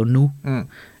så lave nu?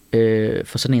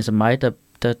 For sådan en som mig,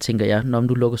 der tænker jeg, når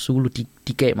du lukker Zulu,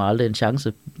 de gav mig aldrig en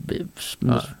chance.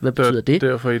 Hvad betyder det?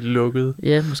 Derfor er de lukket.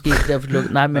 Ja, måske derfor de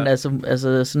lukket. Nej, men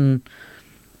altså sådan,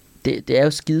 det er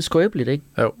jo skide skrøbeligt, ikke?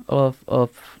 Jo.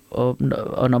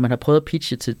 Og når man har prøvet at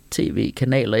pitche til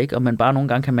tv-kanaler, ikke, og man bare nogle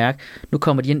gange kan mærke, nu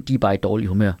kommer de ind, de er bare i dårlig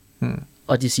humør.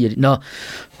 Og de siger,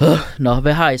 nå,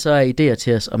 hvad har I så af idéer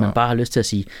til os? Og man bare har lyst til at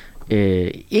sige,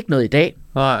 ikke noget i dag.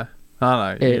 Nej.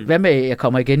 Hvad med, jeg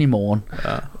kommer igen i morgen,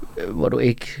 hvor du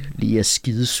ikke lige er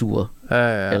skidesur,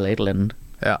 eller et eller andet.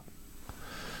 Ja.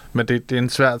 Men det er en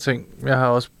svær ting. Jeg har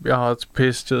også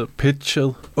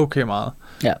pitchet okay meget.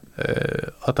 Ja.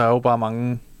 Og der er jo bare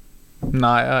mange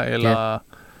nejer, eller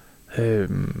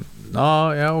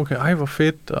nå, ja, okay, ej, hvor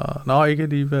fedt, og nå, ikke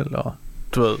alligevel, og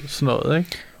du ved, sådan noget, ikke?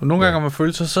 Og nogle gange har man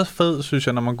følt sig så fed, synes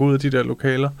jeg, når man går ud af de der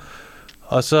lokaler,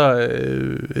 og så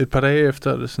et par dage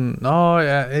efter, er det sådan, nå,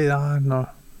 ja, nå.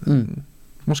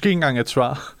 Måske ikke engang et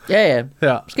svar. Ja.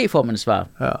 Måske får man et svar.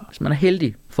 Ja. Hvis man er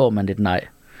heldig, får man et nej.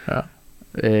 Ja.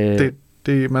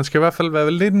 Man skal i hvert fald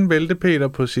være lidt en væltepeter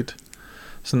på sit...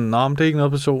 Sådan, nå, men det er ikke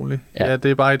noget personligt. Ja,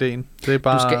 det er bare ideen. Det er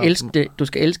bare... Du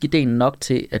skal elske ideen nok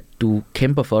til, at du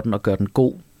kæmper for den og gør den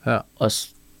god. Ja. Og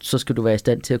så skal du være i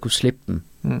stand til at kunne slippe den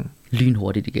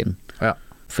lynhurtigt igen. Ja.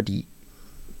 Fordi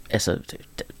altså,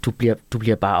 du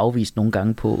bliver bare afvist nogle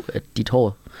gange på, at dit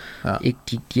hår de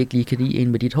ikke lige kan lide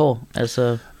en med dit hår.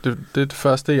 Altså... Det er det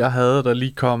første, jeg havde, der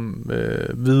lige kom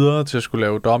videre til at skulle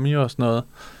lave dummy og sådan noget.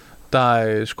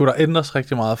 Der skulle der ændres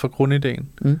rigtig meget fra grundideen.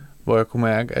 Hvor jeg kunne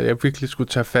mærke, at jeg virkelig skulle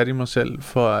tage fat i mig selv,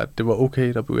 for at det var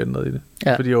okay, der blev ændret i det.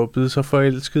 Ja. Fordi jeg var blevet så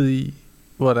forelsket i,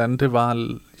 hvordan det var,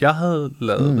 jeg havde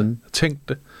lavet det, tænkt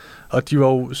det. Og de var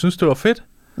jo, synes det var fedt.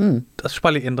 Der skulle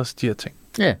bare lige ændres de her ting.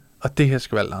 Ja. Og det her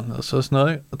skal være anderledes. Så sådan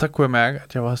noget. Og der kunne jeg mærke,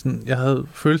 at jeg var sådan, jeg havde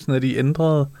følelsen af, at de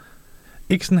ændrede,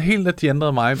 ikke sådan helt, at de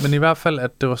ændrede mig, men i hvert fald,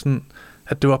 at det var sådan,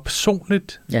 at det var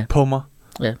personligt på mig.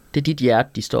 Ja, det er dit hjerte,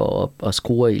 de står op og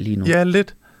skruer i lige nu. Ja,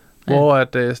 lidt. Hvor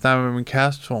at jeg snakker med min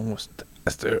kæreste, hvor hun var sådan,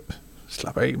 altså,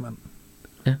 slap af, mand.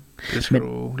 Ja. Det skal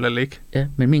du lade ligge. Ja,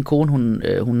 men min kone,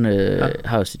 hun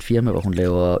har jo sit firma, hvor hun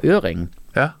laver øreringe.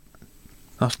 Ja.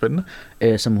 Nå, spændende.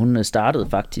 Som hun startede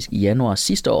faktisk i januar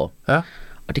sidste år. Ja.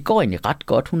 Og det går egentlig ret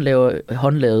godt. Hun laver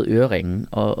håndlavede øreringe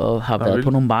og har været på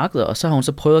nogle markeder. Og så har hun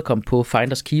så prøvet at komme på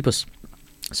Finders Keepers.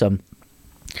 Som,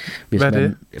 hvad er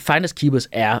det? Finders Keepers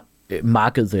er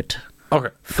markedet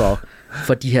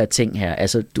for de her ting her.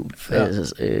 Altså,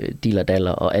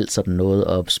 dillerdaller og alt sådan noget.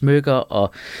 Og smykker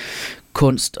og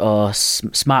kunst og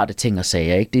smarte ting og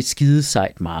sager. Ikke? Det er et skide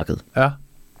sejt marked. Ja.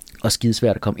 Og skide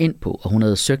svært at komme ind på. Og hun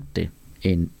havde søgt det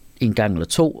en gang eller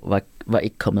to, var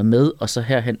ikke kommet med, og så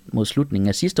herhen mod slutningen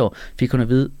af sidste år, fik hun at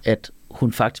vide, at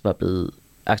hun faktisk var blevet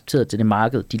accepteret til det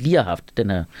marked, de lige har haft den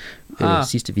her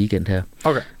sidste weekend her.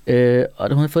 Okay. Og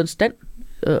hun havde fået en stand,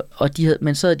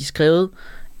 men så havde de skrevet,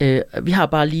 vi har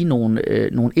bare lige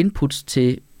nogle inputs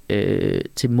til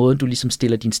måden, du ligesom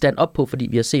stiller din stand op på, fordi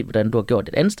vi har set, hvordan du har gjort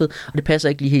det et andet sted, og det passer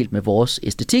ikke lige helt med vores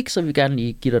æstetik, så vi vil gerne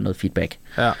lige give dig noget feedback.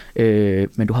 Ja.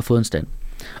 Men du har fået en stand.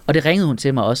 Og det ringede hun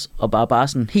til mig også, og bare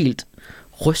sådan helt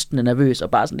rystende nervøs,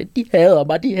 og bare sådan lidt, de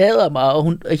hader mig, og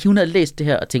hun havde læst det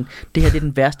her, og tænkt, det her det er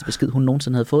den værste besked, hun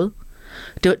nogensinde havde fået.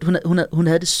 Hun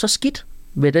havde det så skidt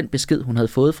med den besked, hun havde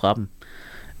fået fra dem.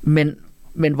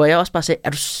 Men hvor jeg også bare sagde,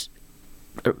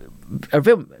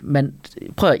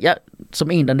 prøv at, jeg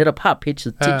som en, der netop har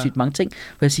pitchet sindssygt mange ting,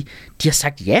 hvor jeg siger, de har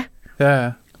sagt ja.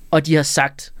 Og de har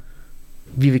sagt,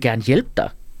 vi vil gerne hjælpe dig.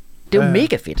 Det er jo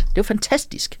mega fedt. Det er jo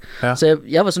fantastisk. Ja. Så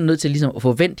jeg var sådan nødt til ligesom at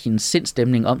forvente hendes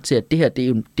sindstemning om til, at det her,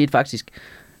 det er faktisk,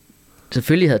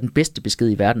 selvfølgelig havde den bedste besked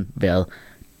i verden været,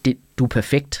 du er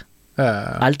perfekt.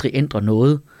 Aldrig ændre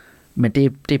noget. Men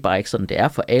det er bare ikke sådan, det er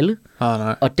for alle.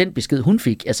 Nej. Og den besked, hun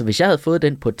fik, altså hvis jeg havde fået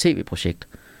den på et tv-projekt,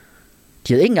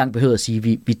 de havde ikke engang behøvet at sige,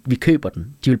 vi køber den.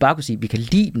 De ville bare kunne sige, vi kan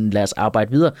lide den, lad os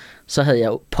arbejde videre. Så havde jeg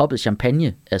jo poppet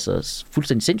champagne, altså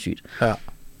fuldstændig sindssygt. Ja.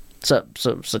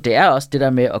 Så det er også det der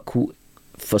med at kunne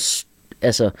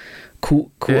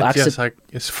acceptere.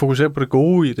 Jeg fokuserer på det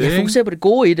gode i det. Jeg fokuserer på det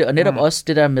gode i det, og netop også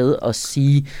det der med at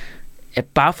sige, at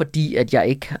bare fordi, at jeg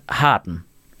ikke har den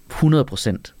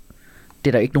 100%, det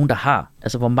er der ikke nogen, der har.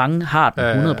 Altså, hvor mange har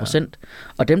den 100%?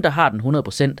 Og dem, der har den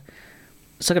 100%,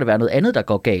 så kan der være noget andet, der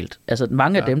går galt. Altså,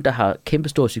 mange af dem, der har kæmpe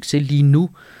stor succes lige nu,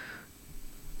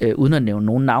 uden at nævne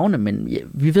nogen navne, men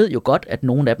vi ved jo godt, at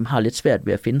nogle af dem har lidt svært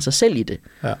ved at finde sig selv i det.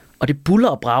 Ja. Og det buller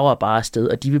og brager bare afsted,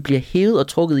 og de vil blive hævet og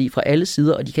trukket i fra alle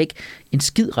sider, og de kan ikke en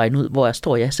skid regne ud, hvor jeg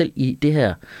står jeg selv i det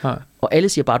her. Ja. Og alle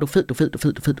siger bare, du er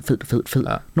fed.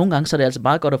 Ja. Nogle gange så er det altså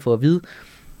meget godt at få at vide,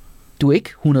 du er ikke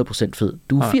 100% fed,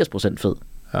 du er 80% fed.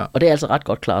 Ja. Og det er altså ret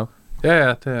godt klaret.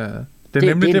 Ja, det er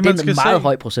nemlig det, man skal se. Det er en meget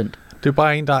høj procent. Det er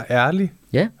bare en, der er ærlig.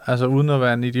 Ja. Altså uden at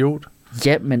være en idiot.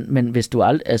 Ja, men hvis du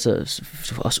aldrig, altså,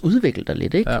 du får også udvikle dig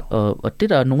lidt, ikke? Ja. Og det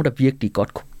der er nogen, der virkelig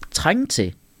godt kunne trænge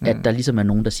til, at der ligesom er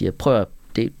nogen, der siger, prøv at,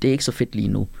 det er ikke så fedt lige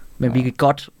nu, men vi kan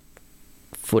godt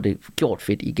få det gjort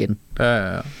fedt igen.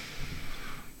 Ja.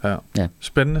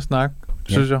 Spændende snak,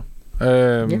 synes jeg.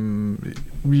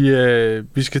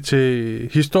 Vi skal til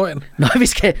historien.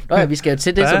 Vi skal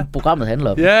til det, som programmet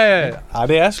handler om. Ja.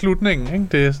 Det er slutningen, ikke?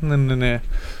 Det er sådan en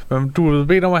du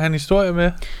ved om at have en historie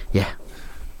med. Ja.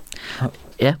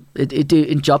 Ja, det er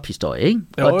en jobhistorie, ikke?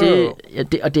 Jo,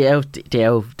 og det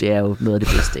er jo noget af det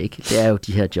bedste, ikke? Det er jo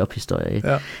de her jobhistorier,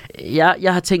 ikke? Ja.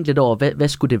 Jeg har tænkt lidt over, hvad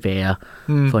skulle det være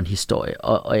for en historie?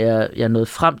 Og jeg nåede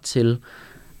frem til,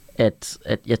 at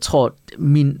jeg tror,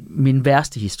 min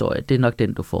værste historie, det er nok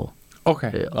den, du får.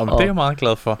 Okay, men det er jeg meget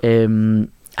glad for.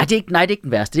 Det er ikke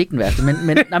den værste, det er ikke den værste,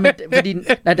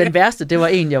 men den værste, det var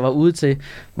en, jeg var ude til,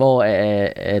 hvor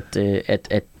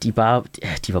at de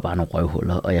var bare nogle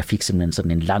røvhuller, og jeg fik simpelthen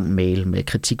sådan en lang mail med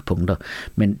kritikpunkter,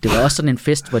 men det var også sådan en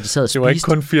fest, hvor de sad og spiste. Det var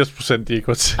ikke kun 80%, de ikke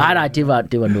var til. Nej, det var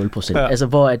 0%. Ja. Altså,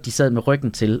 hvor at de sad med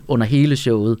ryggen til under hele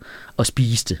showet og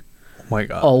spiste. Oh my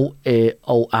God.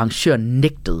 Og arrangøren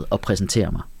nægtede at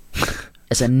præsentere mig.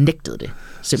 Altså, han nægtede det.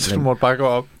 Simpelthen. Så du måtte bare gå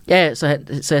op? Ja, og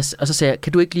så sagde jeg,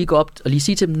 kan du ikke lige gå op og lige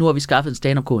sige til dem, nu har vi skaffet en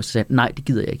stand-up-kurs? Så sagde jeg, nej, det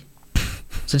gider jeg ikke.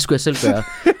 Så det skulle jeg selv gøre.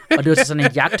 Og det var sådan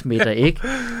en jagtmiddag, ikke?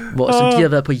 Som de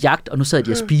havde været på jagt, og nu sad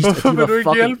de og spiste. Hvorfor og de var vil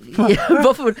du ikke hjælpe?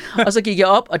 Hvorfor? Og så gik jeg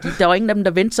op, og der var ingen af dem,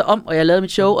 der vendte sig om, og jeg lavede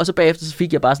mit show, og så bagefter så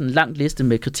fik jeg bare sådan en lang liste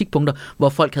med kritikpunkter, hvor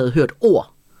folk havde hørt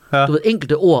ord. Ja. Du ved,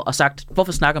 enkelte ord, og sagt,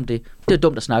 hvorfor snakke om det? Det er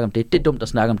dumt at snakke om det, det er dumt at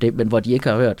snakke om det, men hvor de ikke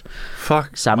har hørt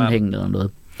sammenhængen eller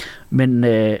noget.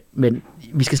 Men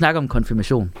vi skal snakke om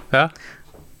konfirmation. Ja.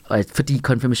 Og fordi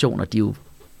konfirmationer, de jo...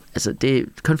 Altså,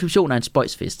 konfirmation er en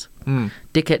spøjsfest.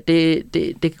 Det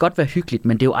kan godt være hyggeligt,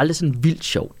 men det er jo aldrig sådan vildt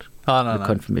sjovt med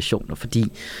konfirmationer,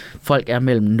 fordi folk er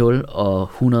mellem 0 og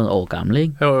 100 år gamle,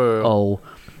 ikke? Jo. Og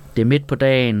det er midt på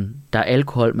dagen, der er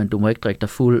alkohol, men du må ikke drikke dig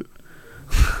fuld.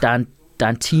 Der er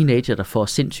en teenager, der får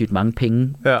sindssygt mange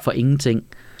penge for ingenting.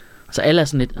 Så alle er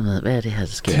sådan lidt, hvad er det her,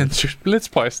 der sker? Det er en lidt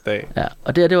spøjsdag. Ja,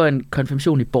 og det var en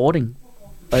konfirmation i Bording.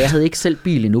 Og jeg havde ikke selv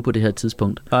bil endnu på det her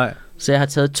tidspunkt. Nej. Så jeg har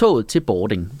taget toget til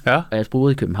Bording, og jeg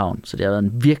boede i København. Så det har været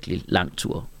en virkelig lang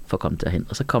tur for at komme derhen.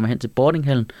 Og så kommer jeg hen til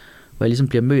Bordinghallen, hvor jeg ligesom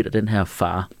bliver mødt af den her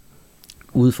far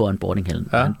ude foran Bordinghallen.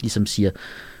 Og han ligesom siger,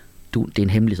 det er en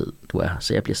hemmelighed, du er her.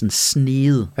 Så jeg bliver sådan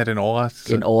sneget. Ja, det er en overraskelse.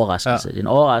 Det er en overraskelse. Ja. Det er en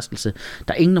overraskelse.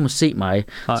 Der er ingen, der må se mig.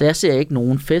 Nej. Så jeg ser ikke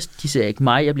nogen fest. De ser ikke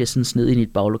mig. Jeg bliver sådan snedet ind i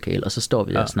et baglokale, og så står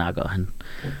vi der og snakker, og han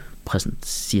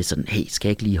siger sådan, hey, skal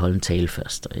jeg ikke lige holde en tale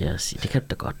først? Og jeg siger, det kan du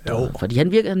da godt. Fordi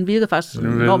han virker faktisk sådan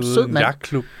en enormt sød mand. En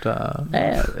jagtklub, der...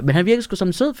 Ja, men han virker sgu som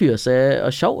en sød fyr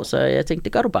og sjov, så jeg tænkte,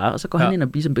 det gør du bare. Og så går han ind og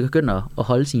ligesom begynder at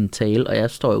holde sin tale, og jeg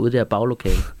står ude der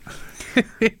baglokale.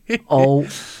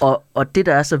 og det,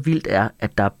 der er så vildt, er,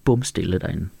 at der er bumstille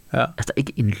derinde. Ja. Altså, der er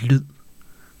ikke en lyd,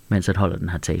 mens han holder den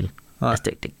her tale. Altså,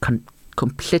 det er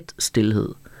komplet stillhed.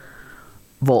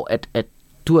 Hvor at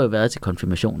du har jo været til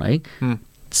konfirmationer, ikke?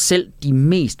 Selv de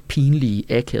mest pinlige,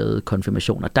 akavede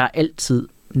konfirmationer, der er altid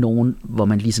nogen, hvor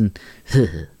man lige sådan...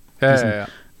 Ja.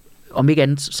 Om ikke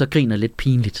andet, så griner lidt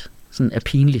pinligt. Sådan af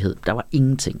pinlighed. Der var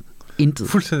ingenting. Intet.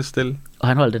 Fuldstændig stille. Og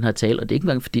han holdt den her tale, og det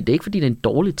er ikke fordi det er en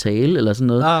dårlig tale eller sådan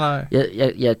noget. Nej.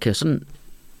 Jeg kan sådan...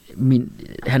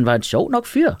 han var en sjov nok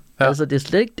fyr. Ja. Altså, det er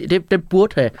slet ikke... Den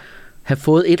burde have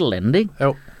fået et eller andet, ikke?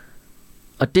 Jo.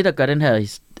 Og det, der gør den her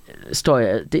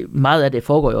historie... meget af det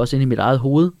foregår jo også inde i mit eget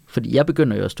hoved, fordi jeg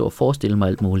begynder jo at stå og forestille mig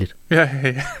alt muligt. Ja.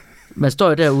 Man står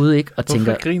jo derude, ikke? Og tænker...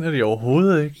 Hvorfor griner de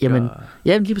overhovedet, ikke?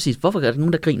 Jamen lige præcis. Hvorfor er der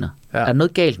nogen, der griner? Ja. Er der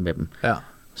noget galt med dem? Ja.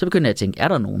 Så begynder jeg at tænke, er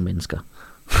der nogen mennesker?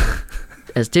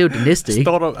 Altså, det er jo det næste,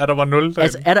 ikke? Er der var 0 derinde?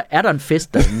 Altså, er der en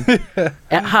fest derinde?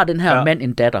 Har den her mand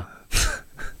en datter?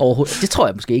 Overhovedet. Det tror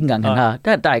jeg måske ikke engang, han har.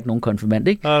 Der er ikke nogen konfirmand,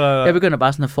 ikke? Nej. Jeg begynder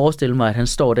bare sådan at forestille mig, at han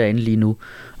står derinde lige nu,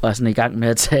 og er sådan i gang med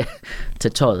at tage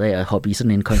tøjet af og hoppe i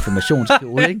sådan en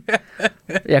konfirmationskjole, ikke?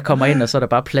 Jeg kommer ind, og så er der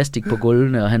bare plastik på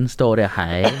gulvene, og han står der,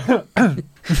 hej.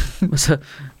 Så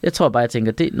jeg tror bare, jeg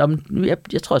tænker,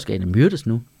 jeg tror, jeg skal ind og myrdes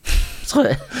nu.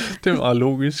 Det er meget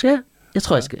logisk. Ja, jeg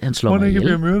tror, han slår mig ihjel. Må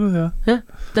ikke blive myrdet, ja.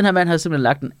 Den her mand har simpelthen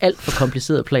lagt en alt for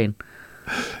kompliceret plan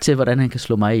til, hvordan han kan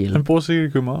slå mig ihjel. Han bor sikkert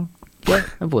i København. Ja,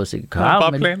 han bor sikkert i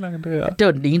København.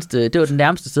 Det var det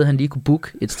nærmeste sted, han lige kunne booke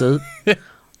et sted.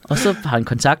 Og så har han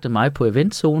kontaktet mig på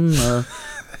eventzonen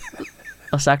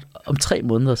og sagt, om 3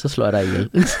 måneder, så slår jeg dig ihjel.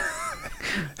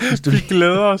 Vi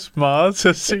glæder os meget til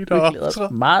at se dig op. Vi glæder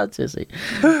os meget til at se.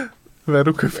 Hvad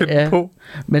du kan finde på.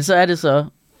 Men så er det så,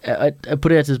 på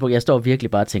det her tidspunkt, jeg står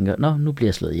virkelig bare og tænker, nu bliver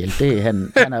jeg slået ihjel.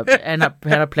 Han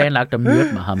har planlagt at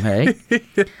myrde mig, ham her, ikke?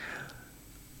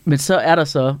 Men så er der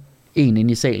så en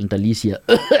inde i salen, der lige siger...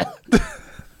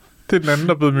 Det er den anden,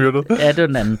 der er blevet myrdet. Ja, det var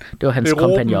den anden. Det var hans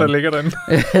kompagnon. Det er Ruben, der ligger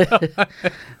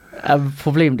derinde.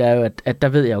 Problemet er jo, at der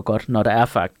ved jeg jo godt, når der er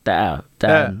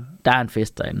der er en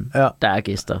fest derinde. Ja. Der er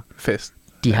gæster. Fest.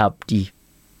 De har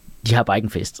bare ikke en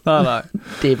fest. Nej.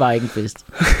 Det er bare ikke en fest.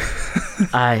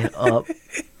 Ej,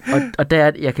 og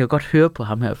der, jeg kan jo godt høre på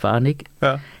ham her, faren, ikke?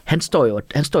 Ja. Han står jo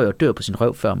og dør på sin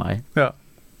røv før mig. Ja.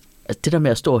 Altså det der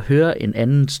med at stå og høre en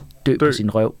anden dø på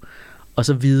sin røv, og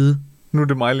så vide, Nu er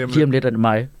det mig lige Lige om lidt er det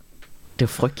mig. Det er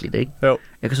frygteligt, ikke? Jo.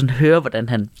 Jeg kan sådan høre, hvordan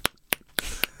han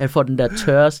får den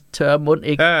der tørre mund,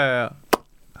 ikke? Ja.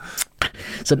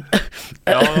 Sådan,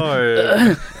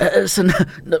 sådan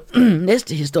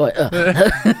næste historie.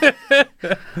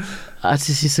 Og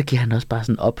til sidst, så giver han også bare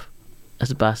sådan op.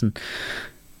 Altså bare sådan,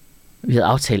 vi havde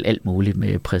aftalt alt muligt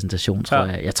med præsentation, tror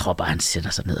jeg. Jeg tror bare, han sætter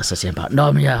sig ned, og så siger han bare,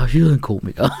 nå, men jeg har hyret en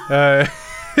komiker.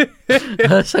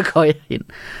 Og så går jeg ind.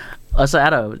 Og så er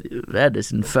der jo, hvad er det,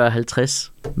 sådan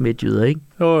 40-50 midtjyder, ikke?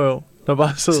 Jo. Der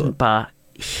bare sidder. Sådan bare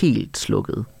helt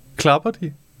slukket. Klapper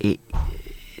de?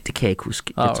 Det kan jeg ikke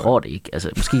huske. Jeg tror det ikke. Altså,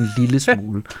 måske en lille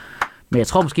smule. Men jeg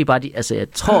tror måske bare,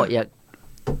 jeg tror,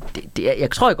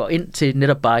 jeg går ind til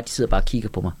netop bare, at de sidder bare og kigger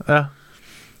på mig. Ja.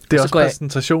 Det er også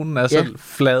præsentationen er så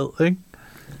flad, ikke?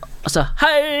 Og så,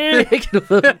 hej! Ikke? Du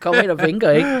ved, man kommer ind og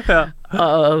vinker, ikke? Ja.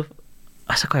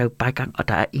 Og så går jeg bare i gang, og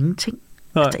der er ingenting.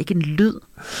 Altså, der er ikke en lyd.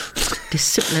 Det er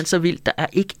simpelthen så vildt. Der er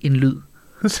ikke en lyd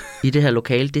i det her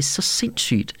lokale. Det er så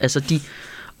sindssygt. Altså,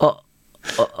 og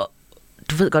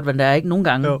du ved godt, hvad der er, ikke? Nogle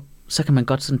gange, så kan man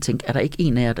godt sådan tænke, er der ikke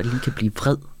en af jer, der lige kan blive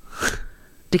vred?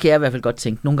 Det kan jeg i hvert fald godt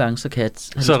tænke. Nogle gange, så kan jeg...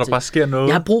 Så der bare sker noget?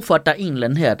 Jeg har brug for, at der er en eller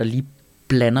anden her, der lige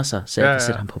blander sig, så jeg kan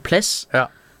sætte ham på plads. Ja.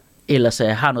 Eller så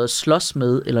jeg har noget at slås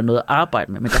med, eller noget at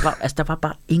arbejde med. Men der var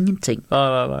bare ingenting.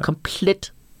 Nej.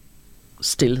 Komplet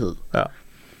stilhed. Ja.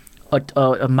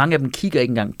 Og mange af dem kigger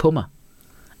ikke engang på mig.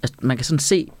 Altså, man kan sådan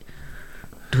se...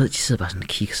 Du ved, de sidder bare sådan og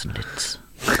kigger sådan lidt...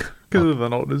 Jeg ved,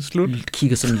 hvornår det er slut.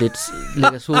 Kigger sådan lidt,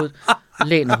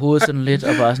 læner hovedet sådan lidt,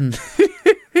 og bare sådan...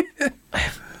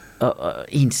 Og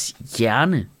ens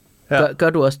hjerne... Gør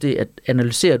du også det, at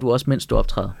analyserer du også, mens du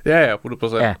optræder? Ja,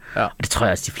 100%. Ja. Og det tror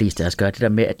jeg også, de fleste af os gør. Det der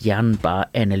med, at hjernen bare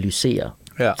analyserer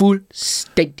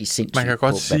fuldstændig sindssygt. Man kan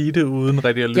godt sige det, uden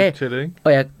rigtig at lytte til det, ikke?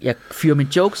 Og jeg fyrer mine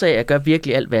jokes af, jeg gør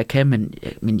virkelig alt, hvad jeg kan, men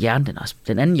min hjerne,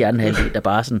 den anden hjernehalvdel, der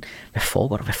bare sådan, hvad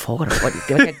foregår der? Hvad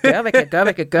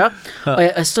kan jeg gøre? Og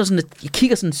jeg står sådan, jeg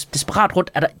kigger sådan desperat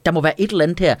rundt, der må være et eller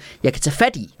andet her, jeg kan tage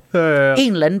fat i.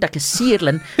 En eller anden, der kan sige et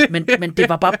eller andet, men det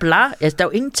var bare blar. Altså, der er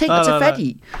jo ingenting at tage fat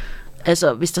i.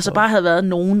 Altså, hvis der så bare havde været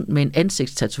nogen med en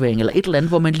ansigtstatovering eller et eller andet,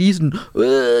 hvor man lige sådan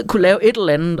kunne lave et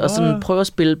eller andet, og sådan prøve at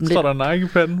spille dem lidt. Så der Nike i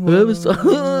panden.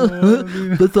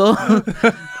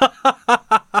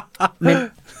 Men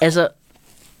altså,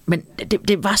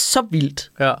 det var så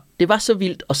vildt. Ja. Det var så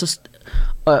vildt,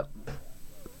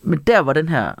 men der var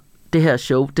det her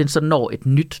show, den så når et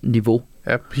nyt niveau.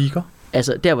 Ja, piker.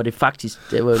 Altså, der var det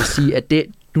faktisk, der vil jeg sige, at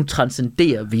nu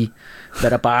transcenderer vi,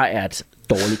 hvad der bare er et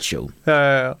dårligt show.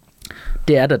 Ja.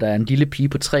 Det er der er en lille pige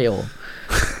på 3 år,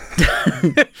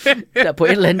 der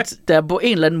på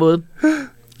en eller anden måde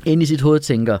inde i sit hoved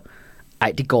tænker,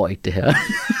 ej, det går ikke det her.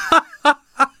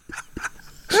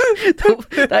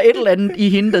 Der er et eller andet i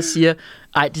hende, der siger,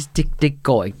 ej, det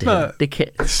går ikke det her. Det kan.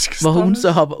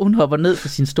 Hvor hun hopper ned på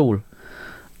sin stol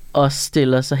og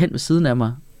stiller sig hen ved siden af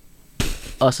mig,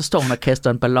 og så står hun og kaster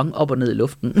en ballon op og ned i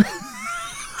luften.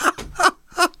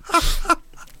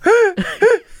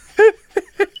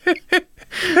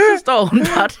 Så står hun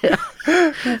bare der.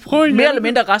 Mere eller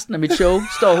mindre resten af mit show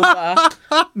står hun bare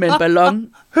med en ballon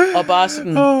og bare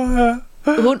sådan...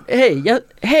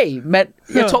 Hey, mand,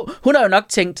 jeg tror, hun har jo nok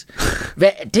tænkt,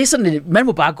 det er sådan, man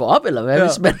må bare gå op, eller hvad,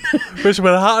 hvis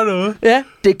man har noget. Ja,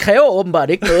 det kræver åbenbart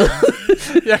ikke noget.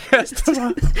 Jeg kaster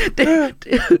mig.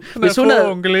 Hvis hun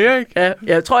havde,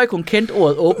 jeg tror ikke, hun kendte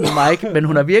ordet open mic, men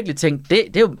hun har virkelig tænkt,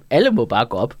 det er jo, alle må bare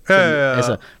gå op. Sådan,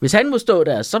 altså, hvis han må stå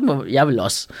der, så må jeg vel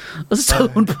også. Og så stod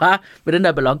hun bare med den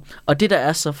der ballon. Og det, der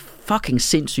er så fucking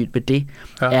sindssygt ved det,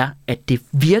 er, at det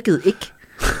virkede ikke.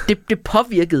 Det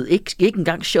påvirkede ikke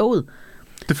engang showet.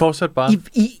 Det fortsatte bare.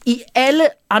 I alle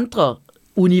andre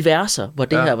universer, hvor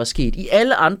det her var sket, i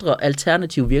alle andre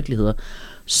alternative virkeligheder,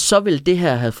 så vil det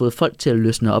her have fået folk til at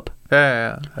løsne op. Ja.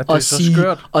 Det er så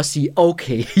skørt. Og sige,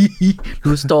 okay,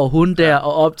 nu står hun der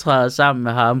og optræder sammen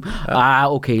med ham.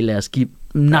 Okay, lad os give...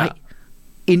 Nej,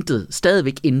 intet.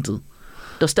 Stadigvæk intet.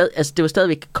 Det var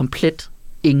stadigvæk komplet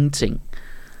ingenting.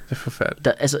 Det er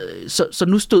forfærdeligt. Så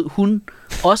nu stod hun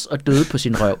også og døde på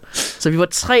sin røv. Så vi var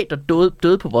 3, der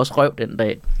døde på vores røv den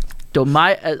dag. Det var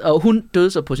mig, og hun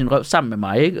døde så på sin røv sammen med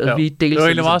mig, ikke? Og vi delte det var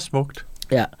egentlig meget smukt.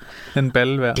 Ja. En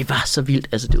ballevær. Det var så vildt.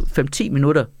 Altså, det var 5-10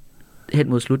 minutter hen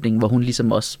mod slutningen, hvor hun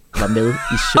ligesom også var med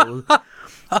i showet.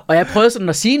 Og jeg prøvede sådan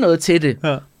at sige noget til det.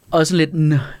 Ja. Og sådan lidt,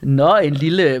 en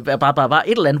lille, bare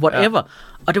et eller andet, whatever.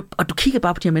 Ja. Og du kiggede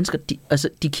bare på de her mennesker,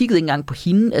 de kiggede ikke engang på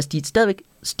hende, altså de stadigvæk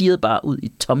stirrede bare ud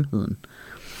i tomheden.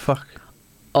 Fuck.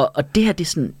 Og det her, det er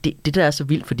sådan, det der er så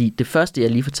vildt, fordi det første,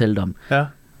 jeg lige fortalte om,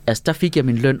 Altså, der fik jeg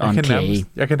min løn og en klage.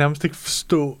 Jeg kan nærmest ikke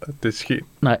forstå, at det skete.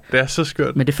 Nej. Det er så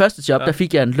skørt. Men det første job, der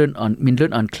fik jeg min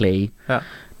løn og en klage. Ja.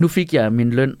 Nu fik jeg min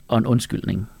løn og en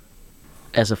undskyldning.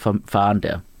 Altså for faren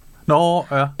der. Nå,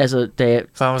 ja. Altså, da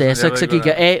jeg så gik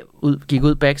jeg gik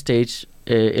ud backstage,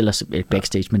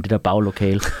 backstage, men det der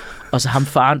baglokale. Og så ham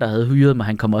faren, der havde hyret mig,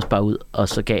 han kom også bare ud, og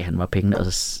så gav han mig pengene, og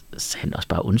så sagde han også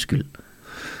bare undskyld.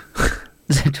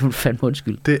 Du fandme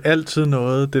undskyld. Det er altid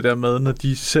noget, det der med, når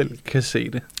de selv kan se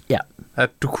det. Ja. At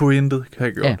du kunne intet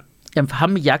have gjort. Ja. Jamen, for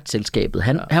ham i jagtselskabet,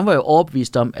 han var jo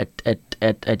overbevist om,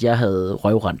 at jeg havde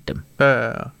røvrendt dem.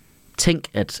 Ja. Tænk,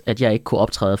 at jeg ikke kunne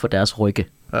optræde for deres rygge,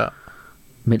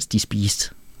 mens de spiste,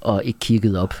 og ikke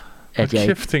kiggede op.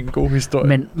 Kæft, det er en god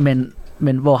historie.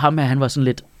 Men hvor ham her, han var sådan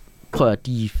lidt, prøv at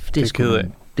det er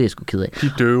sgu ked af.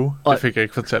 De døve, det fik jeg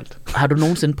ikke fortalt. Har du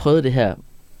nogensinde prøvet det her,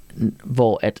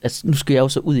 hvor nu skal jeg jo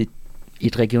så ud i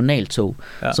et regionaltog,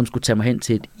 som skulle tage mig hen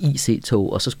til et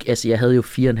IC-tog, og så jeg havde jo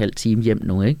 4,5 time hjem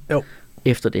nu, ikke? Jo.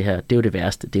 Efter det her, det er jo det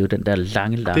værste. Det er jo den der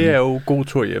lange... Det er jo god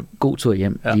tur hjem. God tur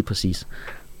hjem, lige præcis.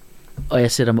 Og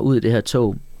jeg sætter mig ud i det her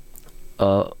tog,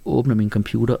 og åbner min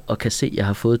computer, og kan se, at jeg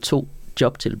har fået 2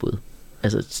 jobtilbud.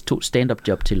 Altså 2 stand-up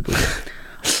jobtilbud.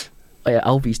 Og jeg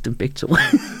afviste dem begge 2.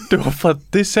 Det var fra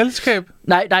det selskab?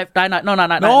 Nej. Jeg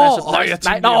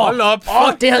tænkte, hold op.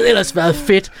 Det havde ellers været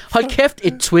fedt. Hold kæft,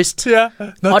 et twist. Ja.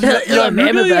 Og det havde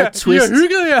eddermame været et twist. Jeg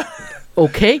hyggede jer.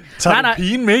 Okay. Tager du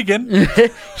pigen med igen?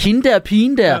 Hende der,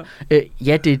 pigen der.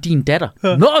 Ja, det er din datter.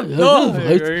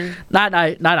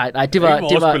 Nej. Det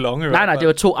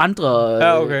var 2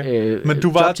 andre. Men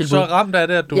du var så ramt af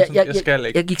det, at du jeg skal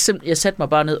ikke. Jeg satte mig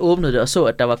bare ned, åbnede det og så,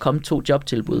 at der var kommet 2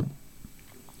 jobtilbud.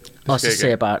 Og så sagde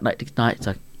jeg bare, nej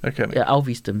tak. Jeg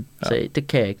afviste dem. Så det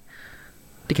kan jeg ikke.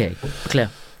 Beklager.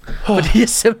 Fordi jeg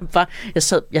simpelthen bare,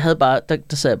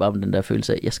 der sad jeg bare med den der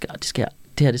følelse af,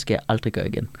 det her skal jeg aldrig gøre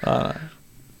igen. Nej.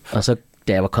 Og så,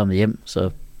 da jeg var kommet hjem, så...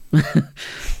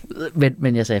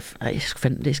 men jeg sagde,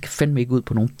 jeg skal fandme ikke ud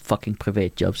på nogle fucking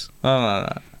private jobs.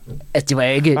 Nej. Altså,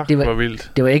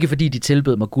 det var ikke, fordi de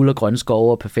tilbød mig guld og grønne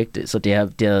skove og perfekte, så jeg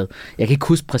kan ikke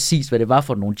huske præcis, hvad det var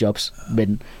for nogle jobs,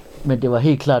 men det var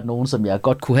helt klart nogen, som jeg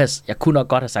kunne nok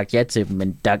godt have sagt ja til dem,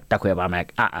 men der kunne jeg bare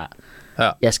mærke,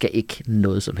 jeg skal ikke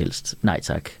noget som helst. Nej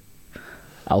tak.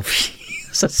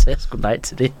 Så sagde jeg sgu nej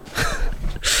til det.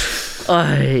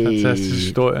 Fantastisk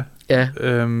historie. Ja.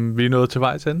 Vi er nået til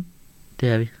vej til den. Det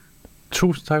er vi.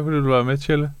 Tusind tak, fordi du var med,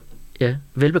 Tjelle. Ja,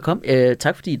 velbekomme.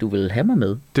 Tak, fordi du ville have mig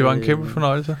med. Det var en kæmpe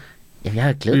fornøjelse. Jamen, jeg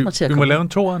har glædet mig til at komme. Vi må lave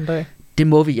en 2'er en dag. Det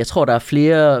må vi. Jeg tror, der er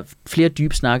flere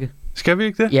dybe snakke. Skal vi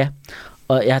ikke det? Ja.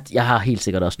 Og jeg har helt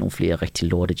sikkert også nogle flere rigtig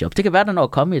lorte job. Det kan være, der når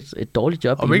komme et dårligt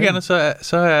job. Om ikke andet,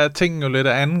 så er tingen jo lidt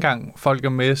af anden gang, folk er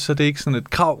med, så det er ikke sådan et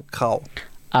krav.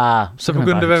 Så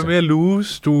begynder det at være mere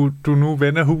loose. Du nu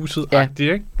vender huset. Ja,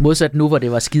 ikke? Modsat nu, hvor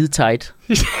det var skide tight.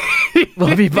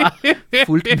 Hvor vi bare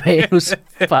fulgte manus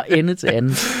fra ende til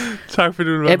anden. Tak fordi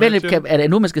du var med. Er det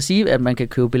nu, man skal sige, at man kan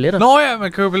købe billetter? Nå ja,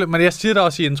 man kan købe billetter. Men jeg siger det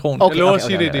også i introen. Jeg lover at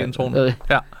sige det i introen. Okay.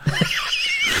 Ja.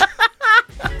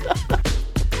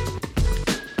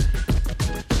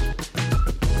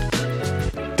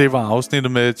 Det var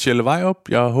afsnittet med Tjelle Vejrup.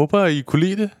 Jeg håber, I kunne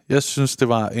lide det. Jeg synes, det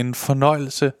var en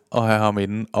fornøjelse at have ham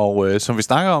inde. Og som vi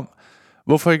snakker om,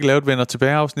 hvorfor ikke lave et vender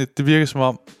tilbage afsnit? Det virker som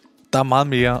om, der er meget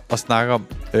mere at snakke om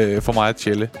for mig og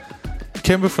Tjelle.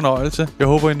 Kæmpe fornøjelse. Jeg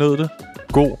håber, I nød det.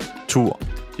 God tur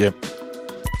hjem.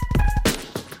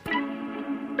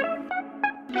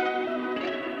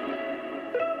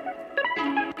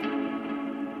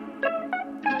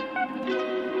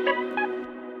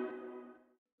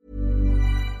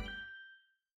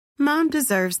 Mom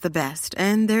deserves the best,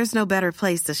 and there's no better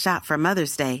place to shop for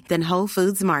Mother's Day than Whole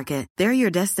Foods Market. They're your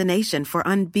destination for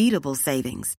unbeatable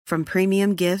savings, from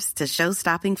premium gifts to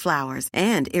show-stopping flowers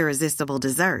and irresistible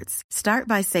desserts. Start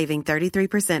by saving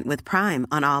 33% with Prime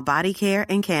on all body care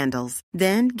and candles.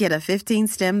 Then get a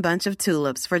 15-stem bunch of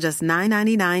tulips for just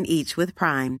 $9.99 each with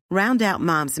Prime. Round out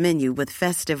Mom's menu with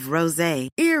festive rosé,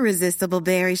 irresistible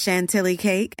berry chantilly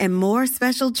cake, and more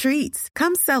special treats.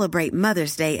 Come celebrate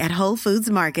Mother's Day at Whole Foods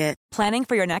Market. Planning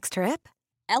for your next trip?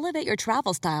 Elevate your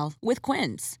travel style with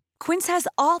Quince. Quince has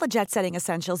all the jet-setting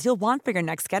essentials you'll want for your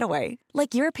next getaway,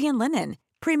 like European linen,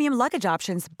 premium luggage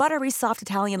options, buttery soft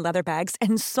Italian leather bags,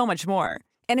 and so much more.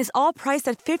 And is all priced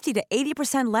at 50 to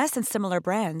 80% less than similar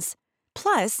brands.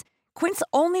 Plus, Quince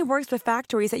only works with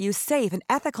factories that use safe and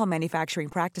ethical manufacturing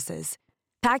practices.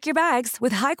 Pack your bags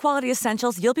with high-quality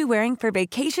essentials you'll be wearing for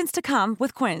vacations to come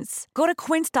with Quince. Go to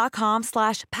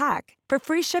quince.com/pack for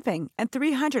free shipping and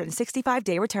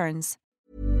 365-day returns.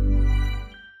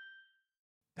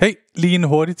 Hey, lige en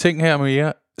hurtig ting her med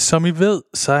jer. som I ved,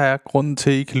 så er grunden til,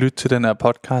 at I kan lytte til den her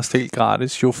podcast helt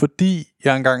gratis, jo fordi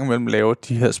jeg engang imellem laver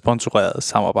de her sponsorerede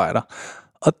samarbejder.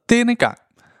 Og denne gang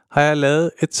har jeg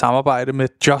lavet et samarbejde med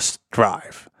Just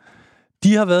Drive.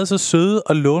 De har været så søde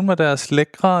at låne mig deres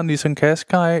lækre Nissan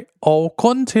Qashqai, og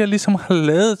grunden til, at jeg ligesom har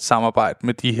lavet et samarbejde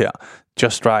med de her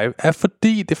Just Drive, er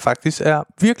fordi det faktisk er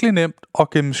virkelig nemt og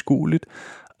gennemskueligt.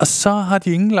 Og så har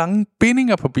de ingen lange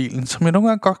bindinger på bilen, som jeg nogle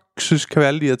gange godt synes kan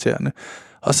være lidt irriterende.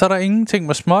 Og så er der ingenting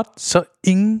med småt, så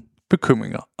ingen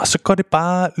bekymringer. Og så går det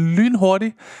bare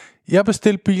lynhurtigt. Jeg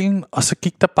bestilte bilen, og så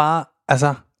gik der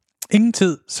bare, ingen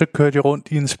tid, så kørte jeg rundt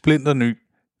i en splinter ny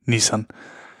Nissan.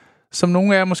 Som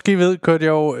nogle af jer måske ved, kørte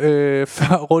jeg jo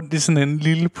før rundt i sådan en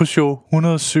lille Peugeot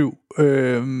 107.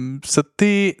 Så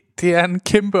det er en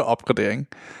kæmpe opgradering.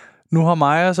 Nu har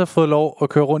Maja så fået lov at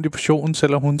køre rundt i Peugeoten,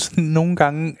 selvom hun sådan nogle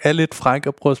gange er lidt fræk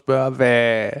og prøver at spørge,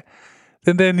 hvad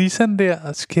den der Nissan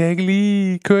der, skal jeg ikke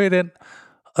lige køre i den?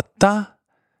 Og der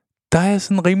er jeg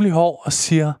sådan rimelig hård og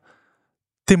siger,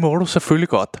 det må du selvfølgelig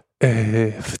godt,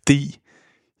 fordi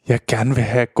jeg gerne vil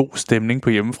have god stemning på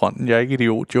hjemmefronten. Jeg er ikke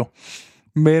idiot jo.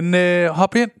 Men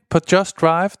hop ind på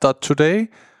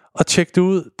justdrive.today og tjek det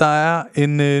ud. Der er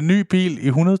en ny bil i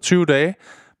 120 dage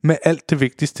med alt det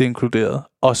vigtigste inkluderet.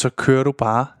 Og så kører du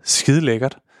bare skide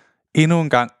lækkert. Endnu en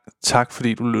gang, tak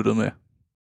fordi du lyttede med.